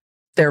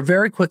 There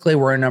very quickly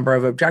were a number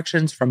of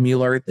objections from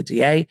Mueller, the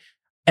DA,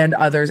 and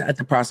others at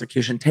the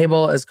prosecution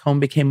table as Cohen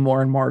became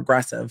more and more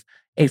aggressive.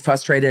 A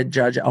frustrated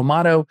Judge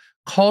Olmato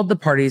called the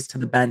parties to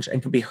the bench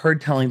and could be heard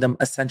telling them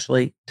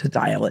essentially to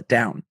dial it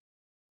down.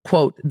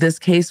 Quote, this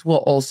case will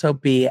also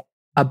be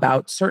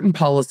about certain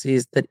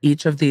policies that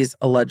each of these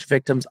alleged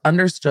victims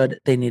understood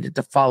they needed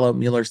to follow,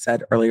 Mueller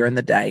said earlier in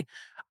the day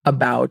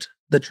about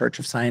the Church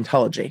of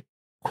Scientology.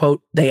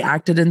 Quote, they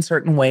acted in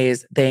certain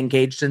ways, they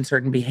engaged in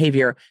certain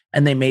behavior,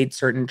 and they made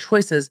certain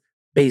choices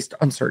based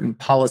on certain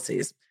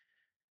policies.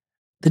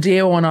 The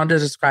DA went on to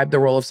describe the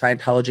role of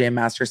Scientology in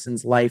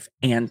Masterson's life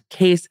and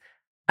case.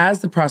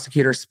 As the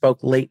prosecutor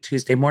spoke late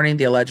Tuesday morning,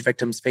 the alleged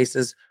victims'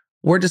 faces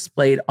were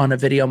displayed on a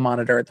video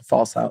monitor at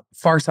the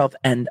far south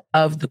end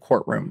of the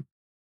courtroom.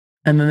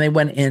 And then they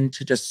went in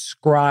to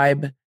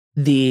describe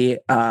the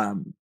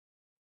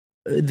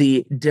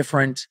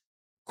different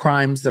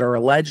crimes that are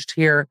alleged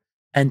here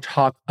and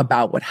talk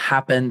about what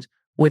happened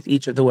with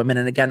each of the women.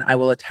 And again, I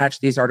will attach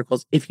these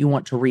articles if you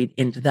want to read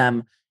into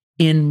them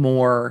in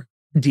more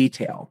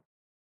detail.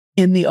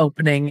 In the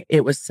opening,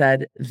 it was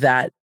said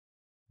that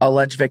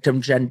alleged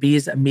victim Jen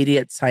B's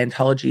immediate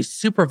Scientology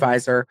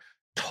supervisor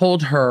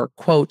told her,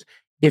 quote,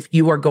 if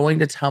you are going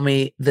to tell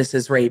me this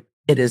is rape,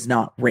 it is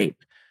not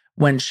rape,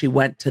 when she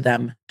went to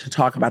them to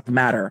talk about the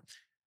matter.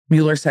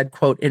 Mueller said,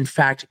 quote, in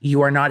fact,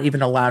 you are not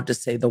even allowed to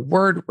say the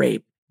word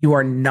rape. You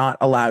are not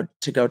allowed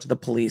to go to the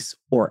police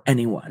or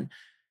anyone.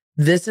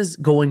 This is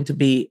going to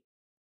be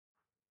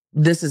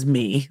this is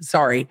me.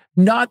 Sorry,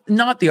 not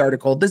the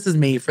article. This is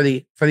me for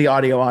the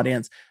audio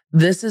audience.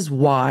 This is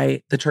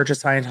why the Church of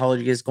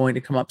Scientology is going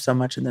to come up so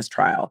much in this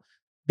trial,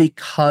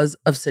 because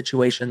of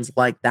situations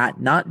like that,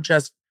 not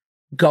just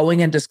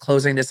going and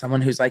disclosing to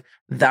someone who's like,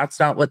 that's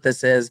not what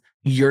this is,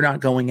 you're not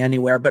going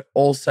anywhere, but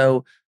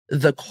also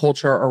the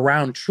culture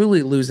around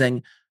truly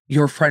losing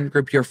your friend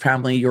group, your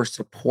family, your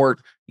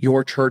support,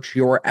 your church,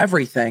 your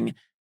everything,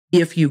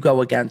 if you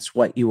go against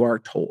what you are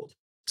told.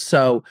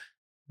 So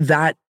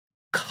that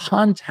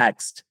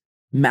context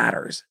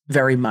matters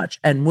very much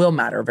and will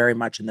matter very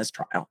much in this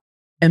trial.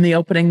 In the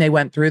opening, they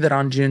went through that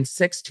on June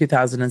 6,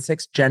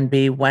 2006, Jen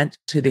B went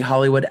to the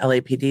Hollywood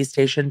LAPD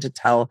station to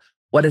tell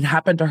what had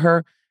happened to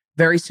her.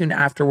 Very soon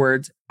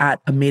afterwards,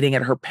 at a meeting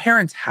at her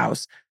parents'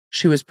 house,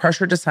 she was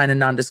pressured to sign a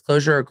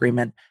non-disclosure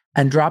agreement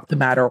and drop the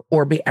matter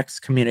or be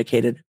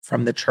excommunicated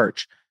from the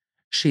church.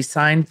 She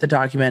signed the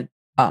document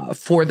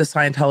for the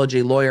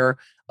Scientology lawyer,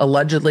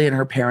 allegedly in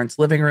her parents'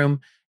 living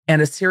room,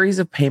 and a series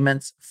of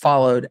payments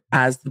followed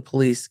as the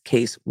police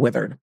case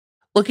withered.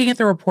 Looking at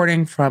the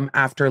reporting from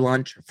after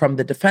lunch from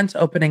the defense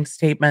opening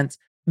statements,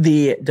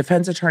 the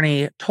defense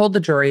attorney told the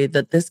jury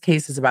that this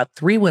case is about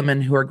three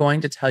women who are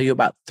going to tell you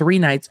about three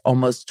nights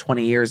almost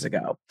 20 years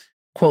ago.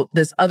 Quote,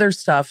 this other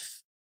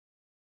stuff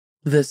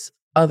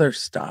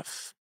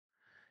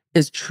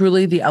is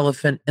truly the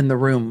elephant in the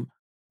room,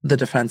 the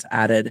defense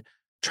added,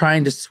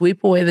 trying to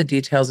sweep away the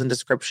details and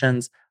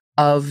descriptions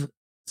of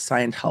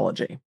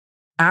Scientology.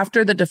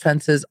 After the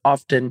defense's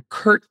often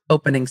curt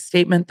opening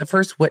statement, the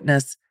first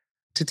witness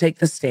to take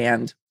the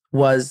stand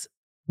was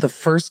the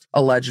first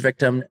alleged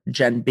victim,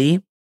 Jen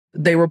B.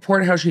 They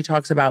report how she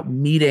talks about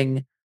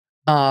meeting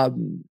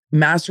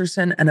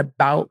Masterson and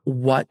about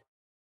what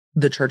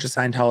the Church of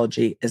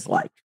Scientology is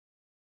like.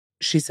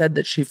 She said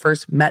that she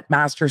first met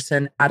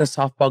Masterson at a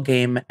softball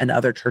game and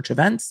other church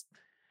events,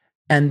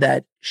 and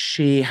that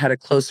she had a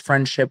close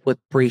friendship with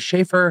Bree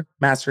Schaefer,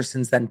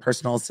 Masterson's then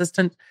personal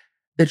assistant,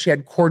 that she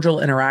had cordial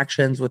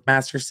interactions with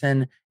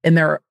Masterson in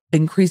their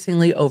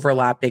increasingly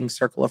overlapping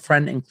circle of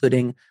friends,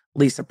 including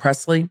Lisa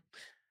Presley.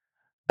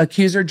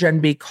 Accuser Jen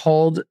B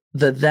called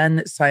the then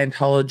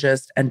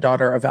Scientologist and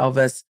daughter of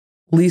Elvis,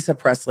 Lisa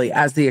Presley,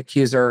 as the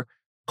accuser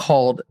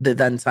called the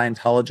then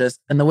Scientologist,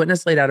 and the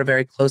witness laid out a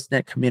very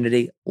close-knit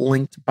community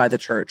linked by the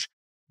church.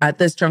 At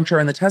this juncture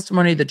in the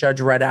testimony, the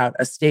judge read out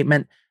a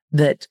statement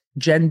that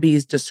Jen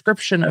B's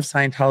description of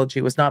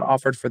Scientology was not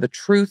offered for the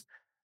truth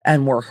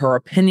and were her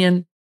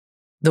opinion.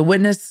 The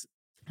witness,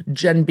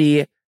 Jen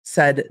B,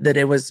 said that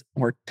it was,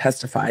 or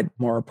testified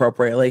more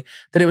appropriately,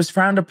 that it was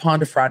frowned upon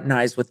to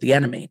fraternize with the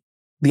enemy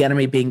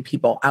being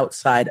people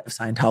outside of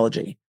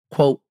Scientology.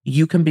 Quote,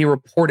 you can be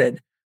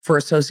reported for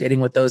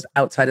associating with those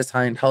outside of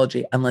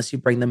Scientology unless you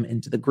bring them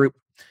into the group.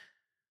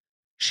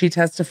 She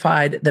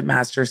testified that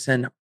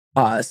Masterson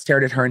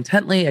stared at her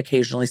intently,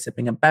 occasionally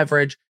sipping a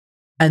beverage.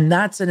 And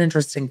that's an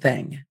interesting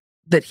thing,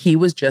 that he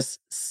was just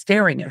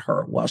staring at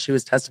her while she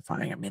was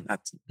testifying. I mean,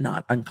 that's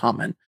not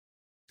uncommon.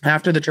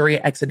 After the jury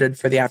exited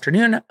for the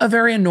afternoon, a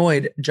very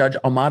annoyed Judge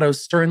Amato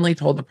sternly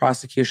told the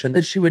prosecution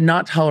that she would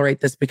not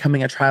tolerate this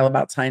becoming a trial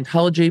about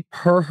Scientology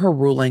per her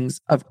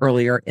rulings of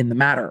earlier in the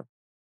matter.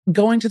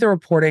 Going to the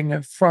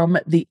reporting from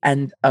the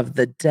end of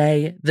the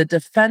day, the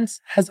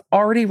defense has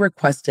already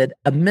requested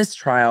a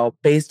mistrial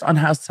based on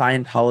how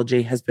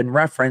Scientology has been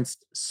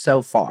referenced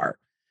so far.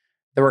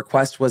 The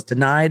request was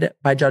denied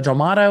by Judge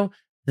Amato.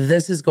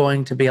 This is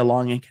going to be a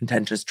long and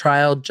contentious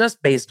trial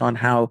just based on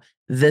how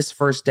this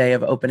first day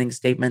of opening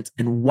statements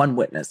and one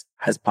witness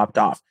has popped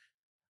off.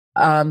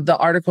 The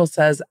article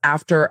says,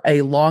 after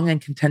a long and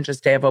contentious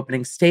day of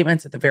opening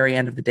statements, at the very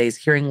end of the day's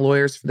hearing,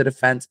 lawyers for the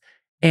defense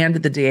and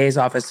the DA's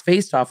office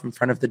faced off in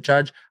front of the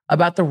judge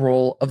about the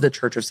role of the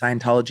Church of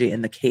Scientology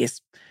in the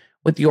case.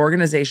 With the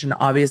organization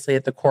obviously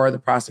at the core of the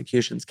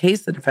prosecution's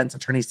case, the defense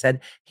attorney said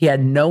he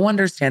had no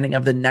understanding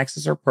of the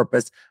nexus or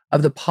purpose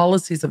of the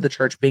policies of the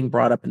church being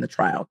brought up in the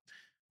trial.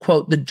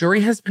 Quote, the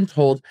jury has been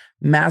told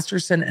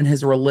Masterson and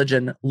his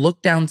religion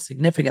look down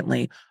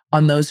significantly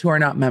on those who are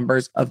not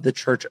members of the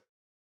church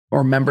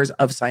or members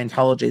of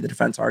Scientology, the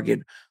defense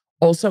argued,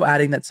 also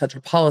adding that such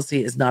a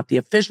policy is not the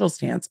official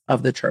stance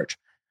of the church.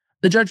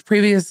 The judge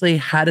previously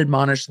had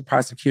admonished the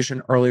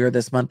prosecution earlier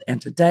this month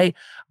and today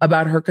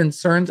about her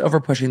concerns over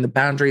pushing the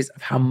boundaries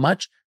of how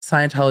much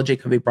Scientology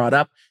can be brought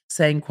up,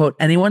 saying, quote,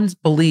 anyone's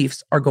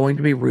beliefs are going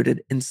to be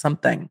rooted in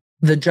something.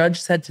 The judge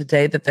said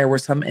today that there were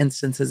some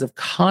instances of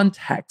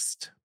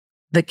context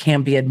that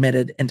can be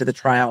admitted into the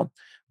trial,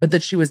 but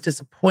that she was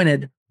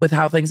disappointed with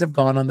how things have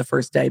gone on the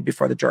first day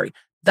before the jury.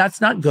 That's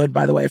not good,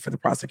 by the way, for the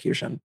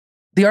prosecution.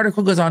 The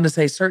article goes on to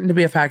say, certain to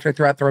be a factor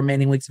throughout the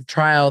remaining weeks of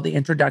trial, the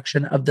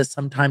introduction of the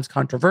sometimes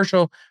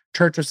controversial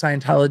Church of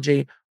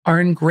Scientology are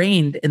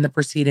ingrained in the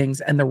proceedings,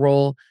 and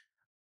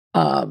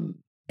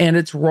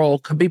its role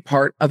could be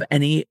part of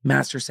any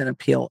Masterson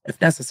appeal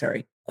if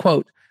necessary.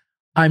 Quote,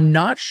 I'm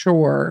not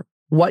sure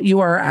what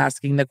you are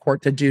asking the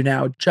court to do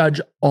now,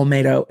 Judge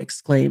Olmedo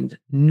exclaimed,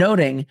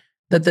 noting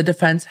that the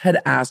defense had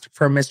asked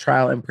for a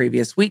mistrial in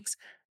previous weeks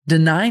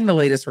Denying the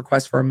latest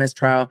request for a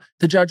mistrial,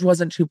 the judge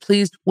wasn't too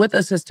pleased with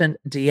Assistant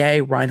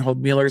DA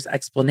Reinhold Mueller's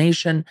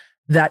explanation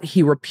that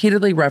he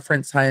repeatedly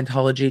referenced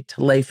Scientology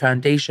to lay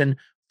foundation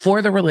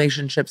for the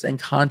relationships and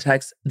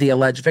context the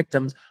alleged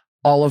victims,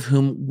 all of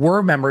whom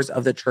were members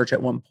of the church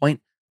at one point,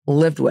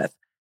 lived with.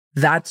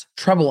 That's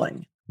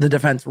troubling, the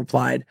defense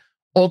replied.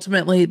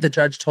 Ultimately, the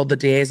judge told the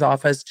DA's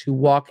office to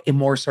walk a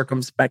more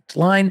circumspect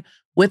line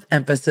with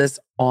emphasis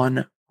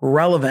on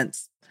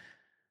relevance.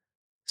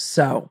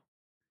 So,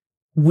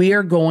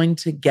 we're going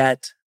to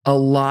get a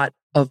lot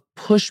of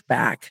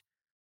pushback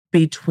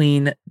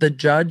between the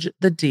judge,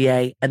 the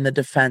DA, and the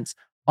defense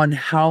on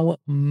how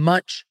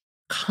much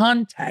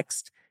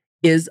context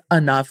is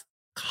enough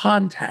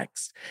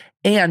context.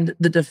 And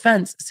the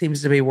defense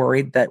seems to be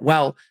worried that,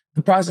 well,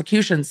 the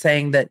prosecution's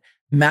saying that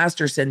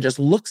Masterson just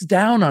looks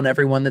down on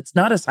everyone that's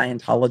not a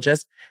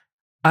Scientologist.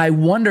 I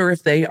wonder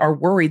if they are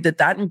worried that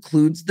that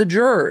includes the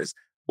jurors.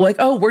 Like,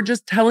 oh, we're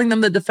just telling them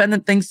the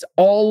defendant thinks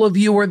all of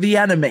you are the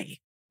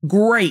enemy.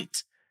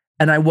 Great.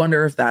 And I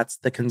wonder if that's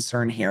the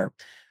concern here.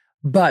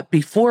 But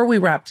before we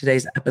wrap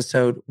today's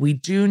episode, we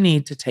do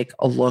need to take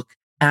a look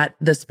at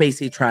the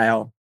Spacey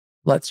trial.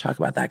 Let's talk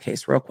about that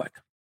case real quick.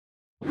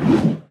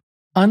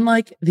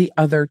 Unlike the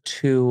other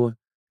two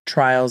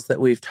trials that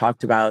we've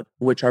talked about,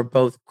 which are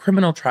both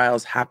criminal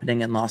trials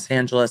happening in Los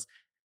Angeles,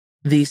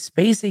 the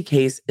Spacey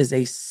case is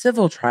a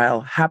civil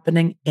trial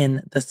happening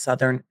in the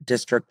Southern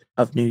District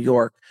of New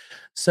York.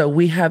 So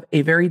we have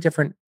a very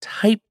different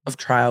type of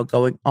trial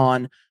going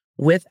on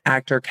with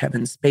actor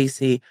Kevin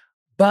Spacey,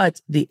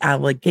 but the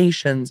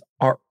allegations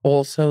are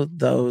also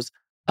those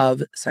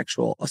of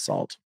sexual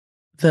assault.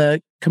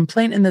 The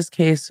complaint in this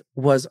case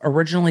was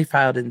originally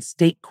filed in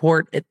state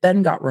court. It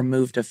then got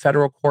removed to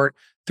federal court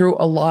through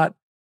a lot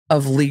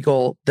of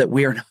legal that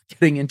we are not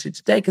getting into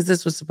today because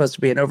this was supposed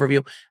to be an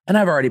overview, and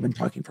I've already been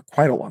talking for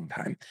quite a long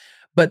time.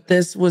 But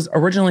this was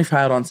originally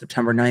filed on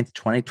September 9th,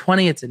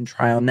 2020. It's in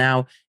trial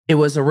now. It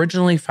was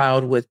originally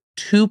filed with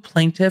two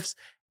plaintiffs,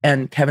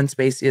 and Kevin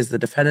Spacey is the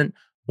defendant.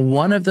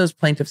 One of those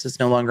plaintiffs is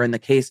no longer in the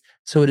case,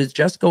 so it is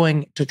just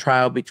going to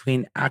trial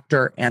between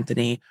actor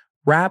Anthony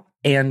Rapp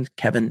and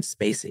Kevin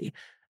Spacey.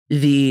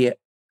 The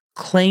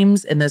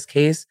claims in this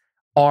case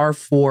are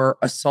for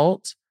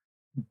assault,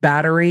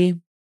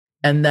 battery,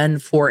 and then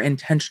for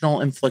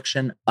intentional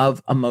infliction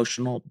of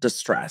emotional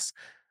distress.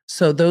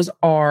 So those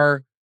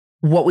are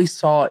what we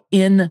saw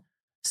in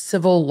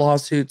civil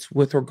lawsuits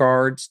with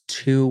regards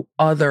to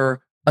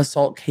other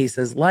assault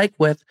cases, like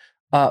with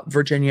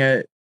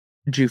Virginia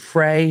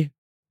Giuffre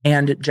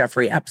and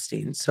Jeffrey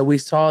Epstein. So we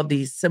saw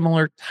these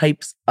similar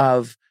types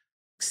of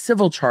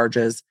civil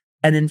charges.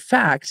 And in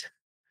fact,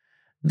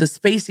 the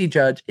Spacey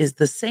judge is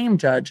the same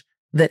judge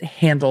that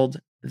handled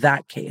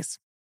that case.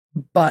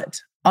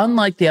 But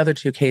unlike the other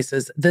two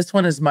cases, this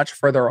one is much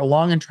further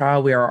along in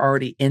trial. We are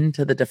already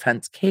into the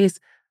defense case.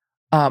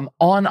 On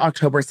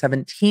October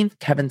 17th,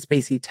 Kevin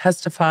Spacey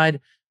testified.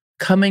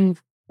 The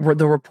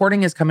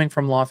reporting is coming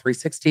from Law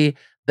 360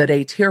 that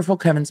a tearful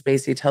Kevin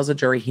Spacey tells a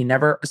jury he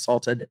never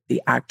assaulted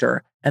the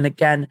actor. And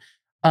again,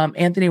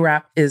 Anthony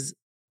Rapp is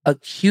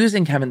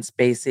accusing Kevin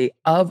Spacey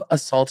of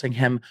assaulting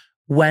him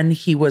when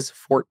he was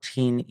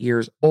 14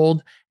 years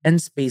old and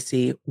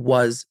Spacey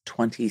was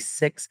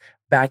 26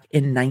 back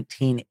in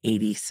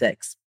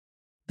 1986.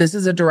 This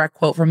is a direct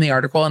quote from the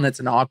article, and it's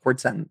an awkward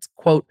sentence.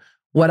 Quote,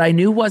 "What I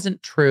knew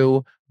wasn't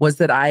true was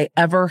that I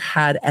ever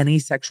had any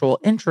sexual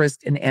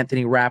interest in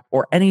Anthony Rapp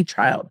or any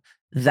child.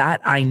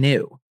 That I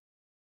knew."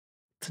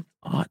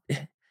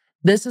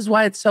 This is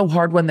why it's so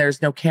hard when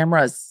there's no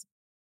cameras.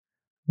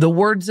 The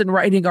words in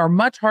writing are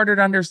much harder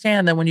to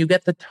understand than when you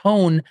get the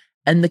tone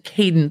and the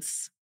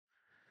cadence.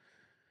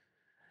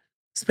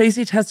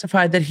 Spacey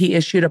testified that he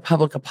issued a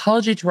public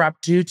apology to Rapp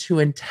due to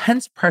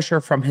intense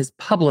pressure from his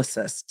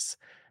publicists.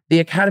 The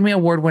Academy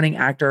Award-winning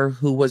actor,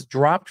 who was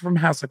dropped from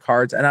House of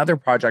Cards and other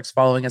projects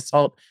following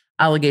assault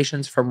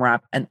allegations from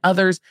Rapp and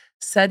others,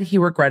 said he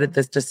regretted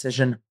this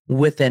decision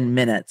within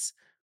minutes.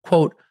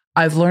 Quote,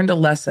 "I've learned a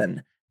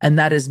lesson, and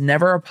that is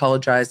never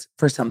apologize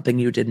for something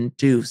you didn't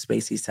do,"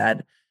 Spacey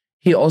said.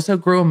 He also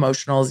grew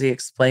emotional as he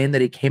explained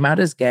that he came out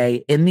as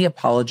gay in the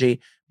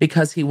apology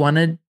because he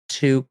wanted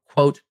to,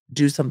 quote,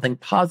 "do something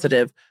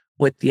positive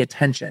with the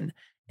attention."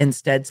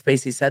 Instead,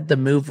 Spacey said the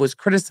move was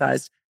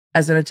criticized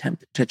as an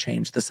attempt to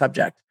change the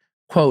subject.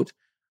 Quote,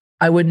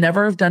 "I would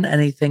never have done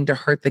anything to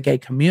hurt the gay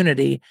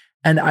community,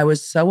 and I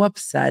was so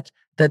upset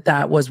that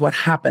that was what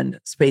happened,"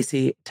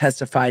 Spacey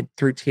testified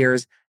through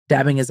tears,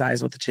 dabbing his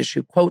eyes with a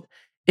tissue. Quote,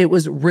 "It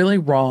was really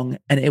wrong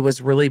and it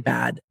was really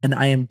bad, and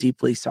I am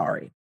deeply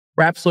sorry."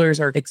 Rapp's lawyers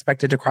are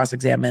expected to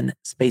cross-examine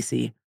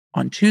Spacey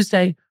on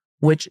Tuesday,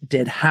 which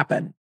did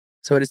happen.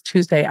 So it is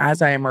Tuesday as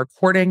I am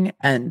recording,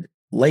 and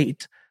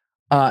late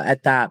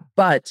at that.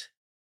 But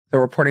the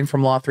reporting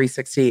from Law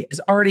 360 is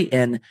already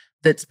in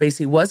that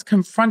Spacey was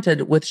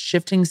confronted with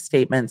shifting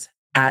statements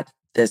at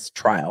this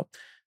trial.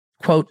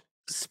 Quote,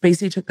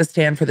 "Spacey took the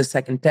stand for the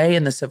second day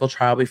in the civil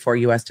trial before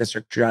U.S.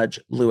 District Judge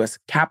Lewis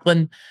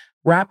Kaplan.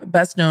 Rapp,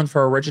 best known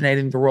for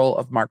originating the role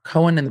of Mark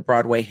Cohen in the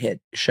Broadway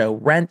hit show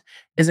Rent,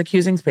 is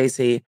accusing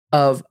Spacey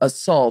of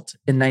assault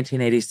in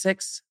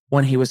 1986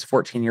 when he was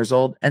 14 years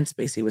old and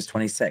Spacey was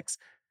 26.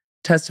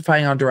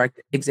 Testifying on direct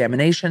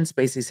examination,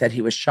 Spacey said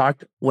he was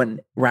shocked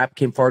when Rapp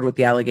came forward with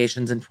the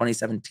allegations in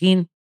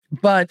 2017.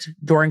 But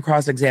during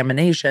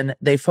cross-examination,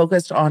 they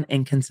focused on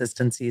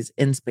inconsistencies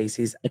in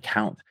Spacey's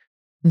account.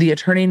 The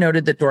attorney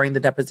noted that during the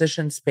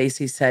deposition,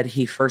 Spacey said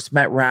he first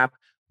met Rapp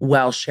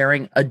while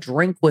sharing a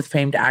drink with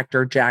famed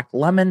actor Jack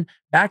Lemmon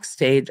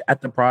backstage at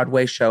the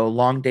Broadway show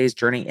Long Day's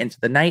Journey into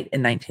the Night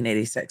in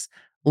 1986.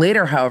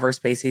 Later, however,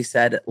 Spacey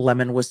said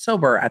Lemmon was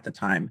sober at the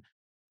time.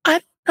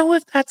 I don't know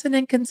if that's an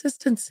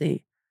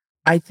inconsistency.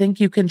 I think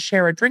you can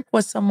share a drink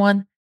with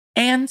someone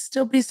and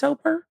still be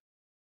sober.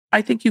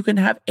 I think you can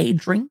have a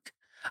drink.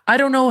 I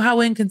don't know how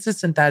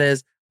inconsistent that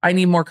is. I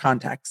need more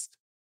context.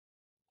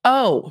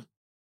 Oh,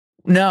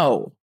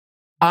 no.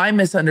 I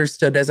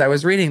misunderstood as I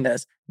was reading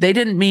this. They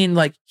didn't mean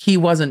like he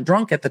wasn't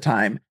drunk at the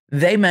time.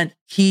 They meant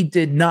he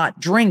did not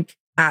drink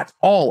at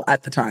all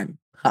at the time.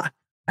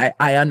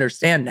 I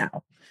understand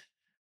now.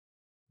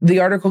 The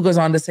article goes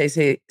on to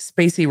say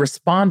Spacey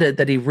responded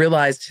that he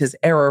realized his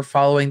error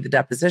following the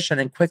deposition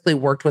and quickly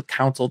worked with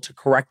counsel to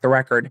correct the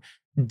record,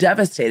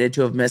 devastated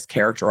to have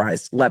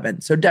mischaracterized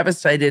Lemmon. So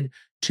devastated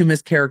to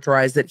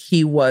mischaracterize that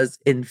he was,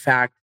 in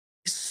fact,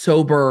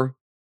 sober,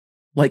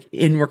 like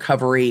in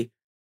recovery,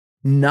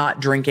 not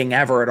drinking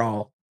ever at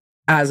all,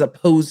 as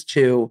opposed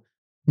to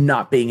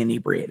not being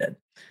inebriated.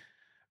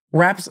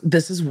 Rapp's,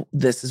 this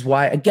is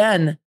why,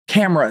 again,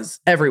 cameras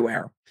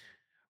everywhere.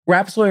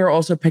 Rapp's lawyer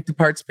also picked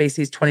apart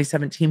Spacey's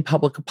 2017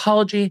 public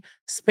apology.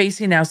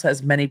 Spacey now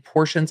says many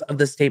portions of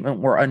the statement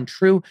were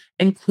untrue,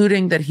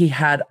 including that he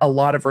had a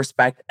lot of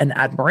respect and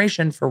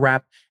admiration for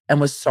Rapp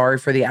and was sorry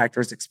for the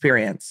actor's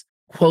experience.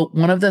 Quote,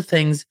 one of the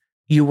things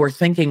you were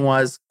thinking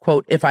was,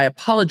 quote, if I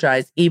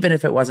apologize, even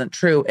if it wasn't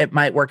true, it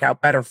might work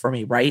out better for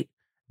me, right?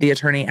 The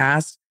attorney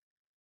asked.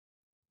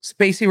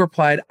 Spacey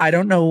replied, I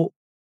don't know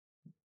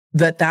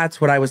that that's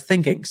what I was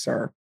thinking,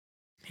 sir.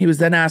 He was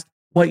then asked,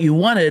 what you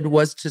wanted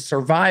was to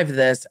survive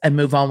this and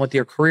move on with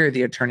your career,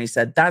 the attorney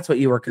said. That's what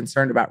you were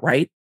concerned about,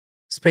 right?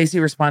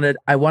 Spacey responded,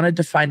 I wanted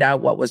to find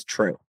out what was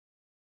true.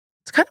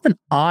 It's kind of an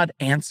odd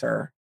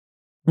answer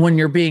when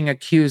you're being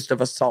accused of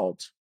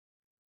assault.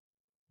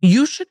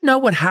 You should know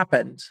what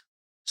happened.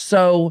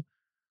 So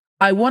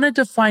I wanted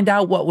to find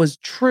out what was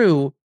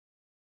true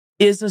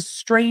is a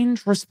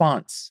strange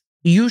response.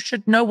 You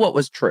should know what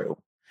was true.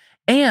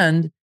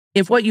 And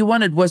if what you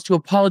wanted was to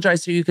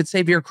apologize so you could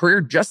save your career,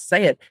 just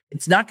say it.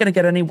 It's not going to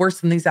get any worse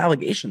than these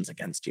allegations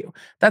against you.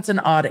 That's an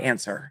odd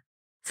answer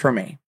for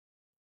me.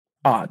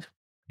 Odd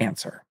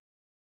answer.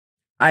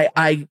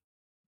 I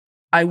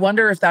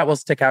wonder if that will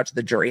stick out to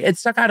the jury. It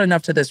stuck out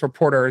enough to this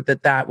reporter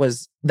that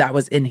was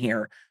in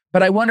here,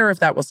 but I wonder if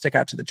that will stick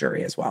out to the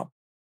jury as well.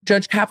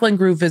 Judge Kaplan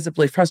grew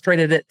visibly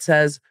frustrated, it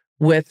says,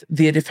 with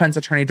the defense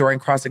attorney during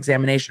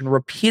cross-examination,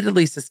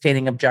 repeatedly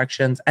sustaining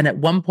objections and at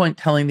one point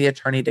telling the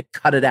attorney to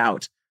cut it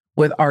out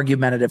with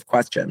argumentative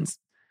questions.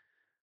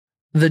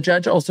 The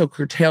judge also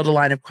curtailed a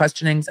line of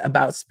questionings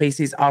about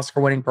Spacey's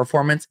Oscar-winning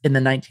performance in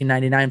the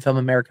 1999 film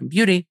American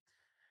Beauty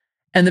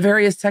and the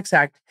various sex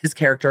acts his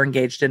character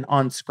engaged in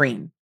on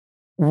screen.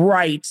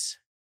 Right,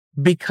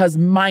 because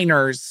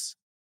minors,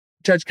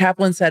 Judge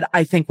Kaplan said,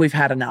 I think we've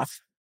had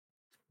enough.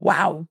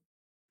 Wow.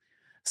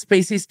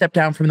 Spacey stepped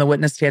down from the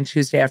witness stand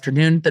Tuesday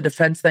afternoon. The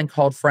defense then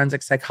called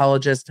forensic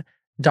psychologist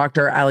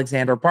Dr.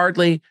 Alexander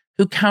Bardley,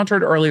 who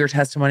countered earlier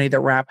testimony that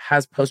Rapp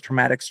has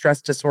post-traumatic stress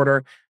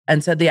disorder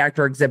and said the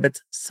actor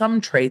exhibits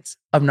some traits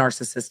of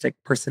narcissistic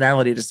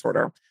personality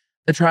disorder.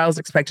 The trial is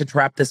expected to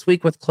wrap this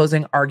week with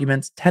closing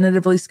arguments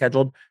tentatively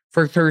scheduled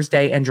for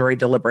Thursday and jury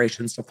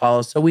deliberations to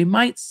follow. So we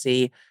might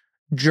see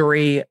a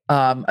jury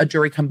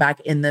come back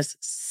in this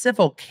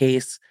civil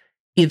case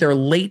either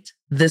late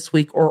this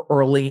week or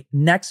early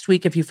next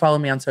week. If you follow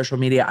me on social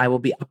media, I will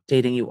be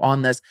updating you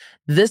on this.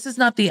 This is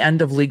not the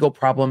end of legal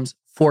problems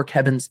for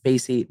Kevin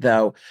Spacey,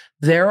 though.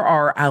 There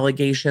are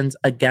allegations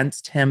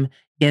against him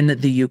in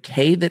the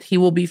UK that he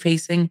will be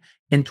facing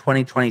in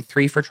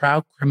 2023 for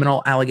trial,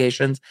 criminal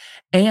allegations.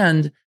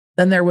 And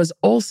then there was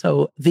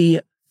also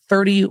the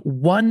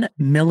 $31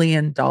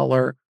 million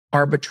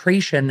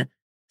arbitration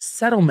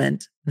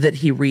settlement that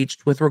he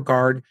reached with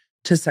regard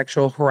to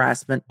sexual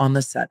harassment on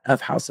the set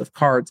of House of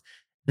Cards.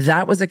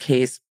 That was a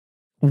case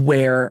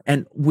where,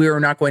 and we're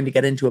not going to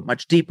get into it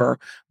much deeper,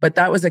 but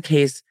that was a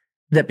case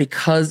that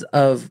because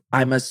of,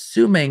 I'm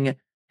assuming,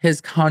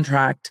 his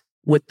contract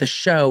with the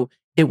show,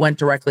 it went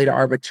directly to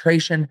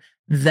arbitration.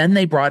 Then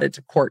they brought it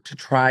to court to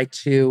try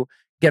to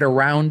get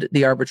around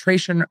the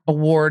arbitration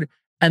award.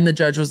 And the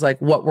judge was like,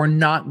 what we're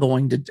not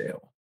going to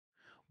do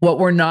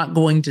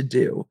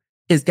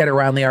is get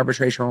around the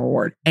arbitration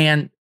award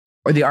and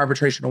the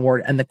arbitration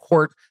award. And the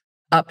court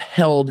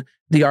upheld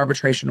the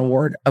arbitration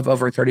award of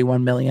over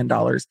 $31 million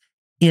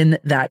in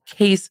that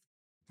case.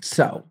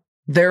 So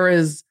there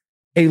is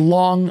a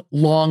long,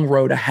 long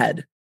road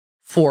ahead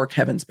for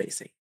Kevin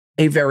Spacey,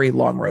 a very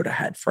long road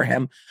ahead for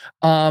him.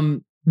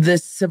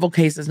 This civil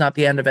case is not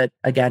the end of it.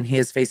 Again, he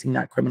is facing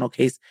that criminal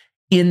case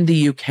in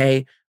the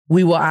UK.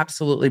 We will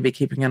absolutely be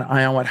keeping an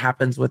eye on what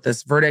happens with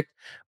this verdict,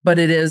 but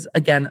it is,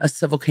 again, a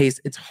civil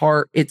case. It's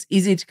hard. It's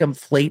easy to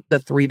conflate the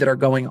three that are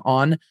going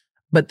on,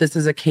 but this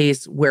is a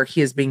case where he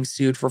is being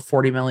sued for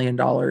 $40 million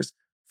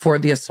for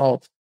the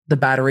assault, the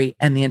battery,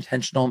 and the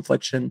intentional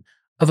infliction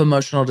of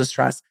emotional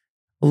distress.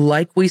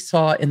 Like we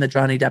saw in the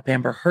Johnny Depp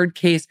Amber Heard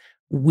case,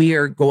 we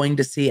are going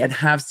to see and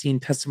have seen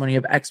testimony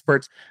of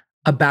experts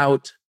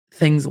about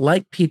things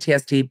like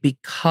PTSD,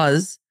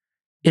 because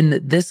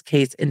in this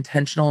case,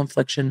 intentional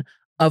infliction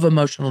of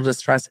emotional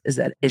distress is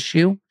at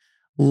issue,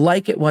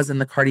 like it was in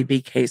the Cardi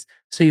B case.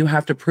 So you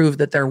have to prove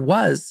that there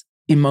was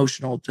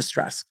emotional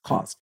distress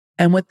caused.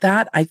 And with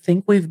that, I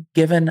think we've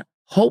given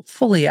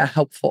hopefully a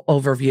helpful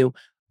overview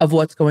of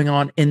what's going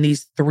on in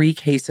these three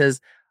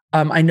cases.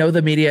 I know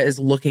the media is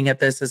looking at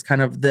this as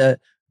kind of the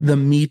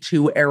Me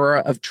Too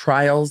era of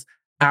trials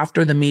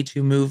after the Me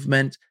Too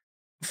movement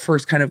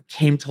first kind of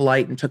came to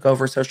light and took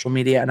over social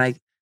media. And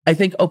I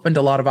think opened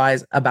a lot of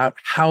eyes about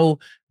how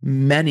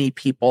many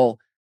people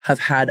have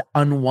had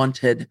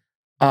unwanted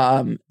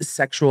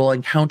sexual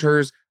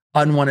encounters,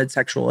 unwanted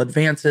sexual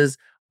advances,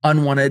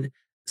 unwanted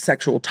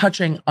sexual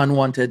touching,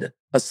 unwanted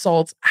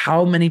assaults.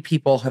 How many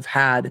people have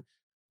had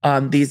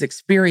these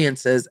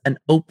experiences and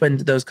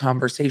opened those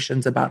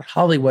conversations about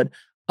Hollywood?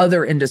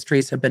 Other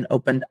industries have been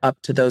opened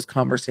up to those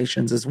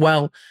conversations as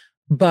well.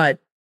 But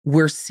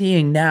we're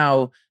seeing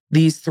now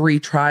these three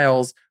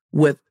trials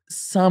with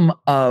some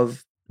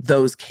of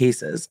those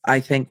cases. I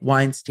think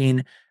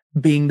Weinstein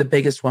being the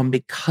biggest one,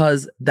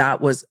 because that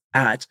was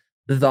at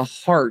the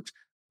heart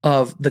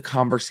of the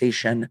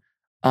conversation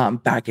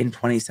back in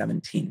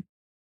 2017.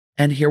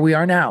 And here we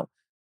are now.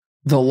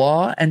 The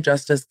law and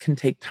justice can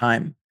take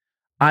time.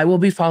 I will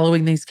be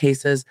following these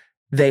cases.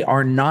 They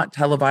are not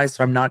televised,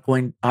 so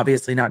I'm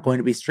obviously not going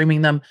to be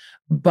streaming them,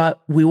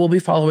 but we will be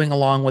following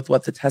along with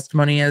what the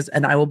testimony is,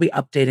 and I will be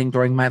updating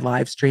during my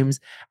live streams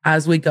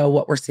as we go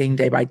what we're seeing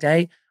day by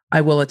day. I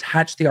will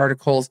attach the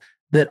articles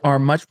that are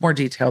much more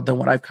detailed than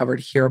what I've covered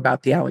here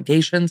about the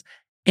allegations.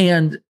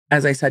 And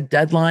as I said,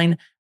 Deadline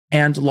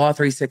and Law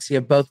 360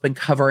 have both been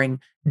covering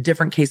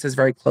different cases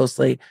very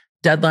closely.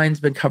 Deadline's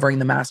been covering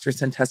the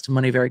Masterson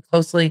testimony very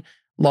closely.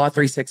 Law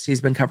 360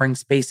 has been covering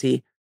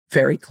Spacey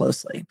very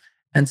closely.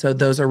 And so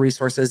those are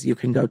resources you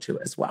can go to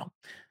as well.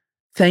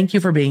 Thank you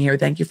for being here.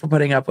 Thank you for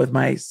putting up with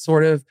my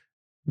sort of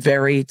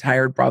very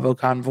tired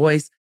BravoCon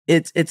voice.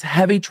 It's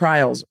heavy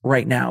trials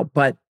right now,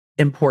 but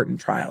important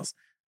trials.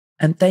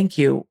 And thank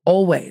you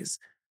always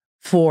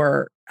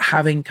for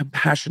having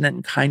compassionate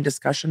and kind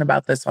discussion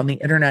about this on the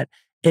internet.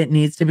 It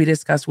needs to be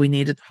discussed. We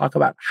need to talk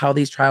about how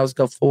these trials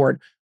go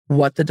forward,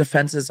 what the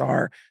defenses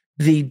are,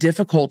 the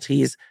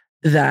difficulties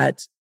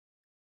that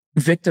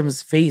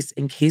victims face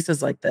in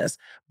cases like this,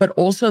 but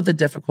also the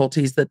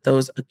difficulties that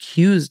those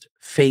accused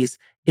face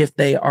if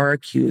they are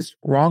accused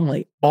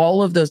wrongly.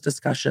 All of those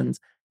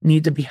discussions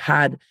need to be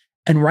had.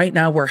 And right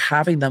now we're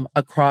having them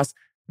across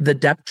the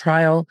Depp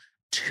trial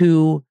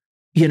to,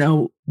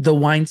 the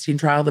Weinstein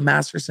trial, the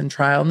Masterson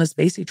trial, and the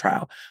Spacey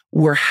trial.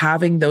 We're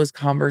having those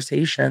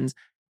conversations,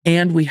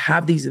 and we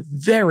have these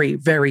very,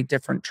 very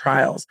different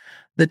trials.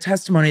 The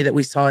testimony that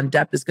we saw in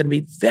Depp is going to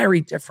be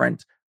very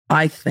different,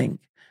 I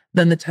think,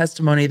 than the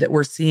testimony that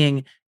we're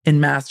seeing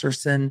in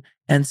Masterson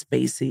and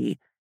Spacey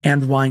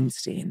and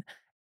Weinstein.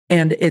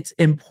 And it's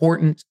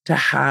important to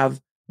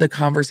have the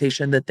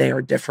conversation that they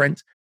are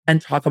different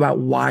and talk about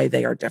why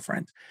they are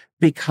different.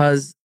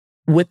 Because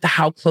with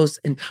how close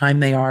in time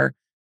they are,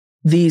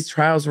 these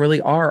trials really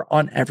are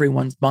on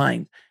everyone's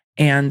mind.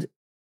 And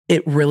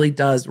it really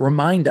does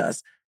remind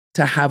us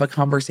to have a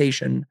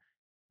conversation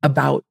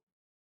about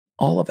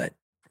all of it,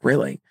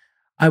 really.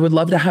 I would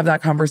love to have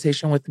that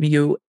conversation with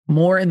you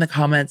more in the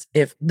comments.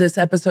 If this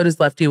episode has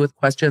left you with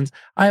questions,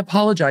 I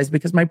apologize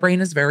because my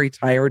brain is very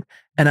tired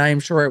and I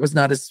am sure it was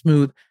not as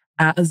smooth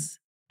as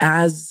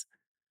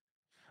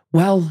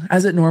well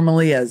as it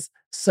normally is.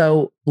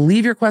 So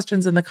leave your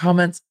questions in the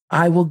comments.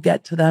 I will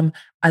get to them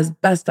as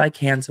best I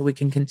can so we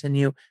can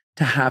continue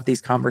to have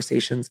these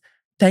conversations.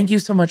 Thank you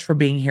so much for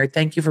being here.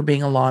 Thank you for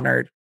being a law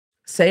nerd.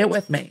 Say it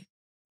with me.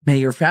 May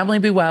your family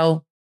be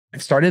well.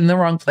 I've started in the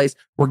wrong place.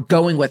 We're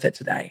going with it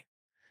today.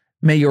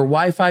 May your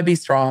Wi-Fi be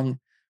strong.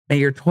 May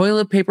your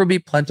toilet paper be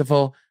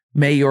plentiful.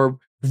 May your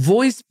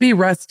voice be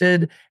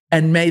rested.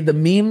 And may the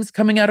memes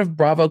coming out of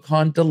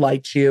BravoCon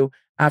delight you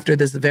after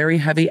this very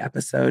heavy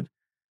episode.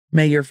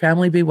 May your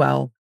family be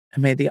well,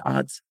 and may the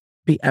odds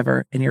be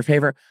ever in your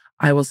favor.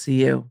 I will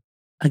see you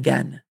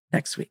again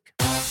next week.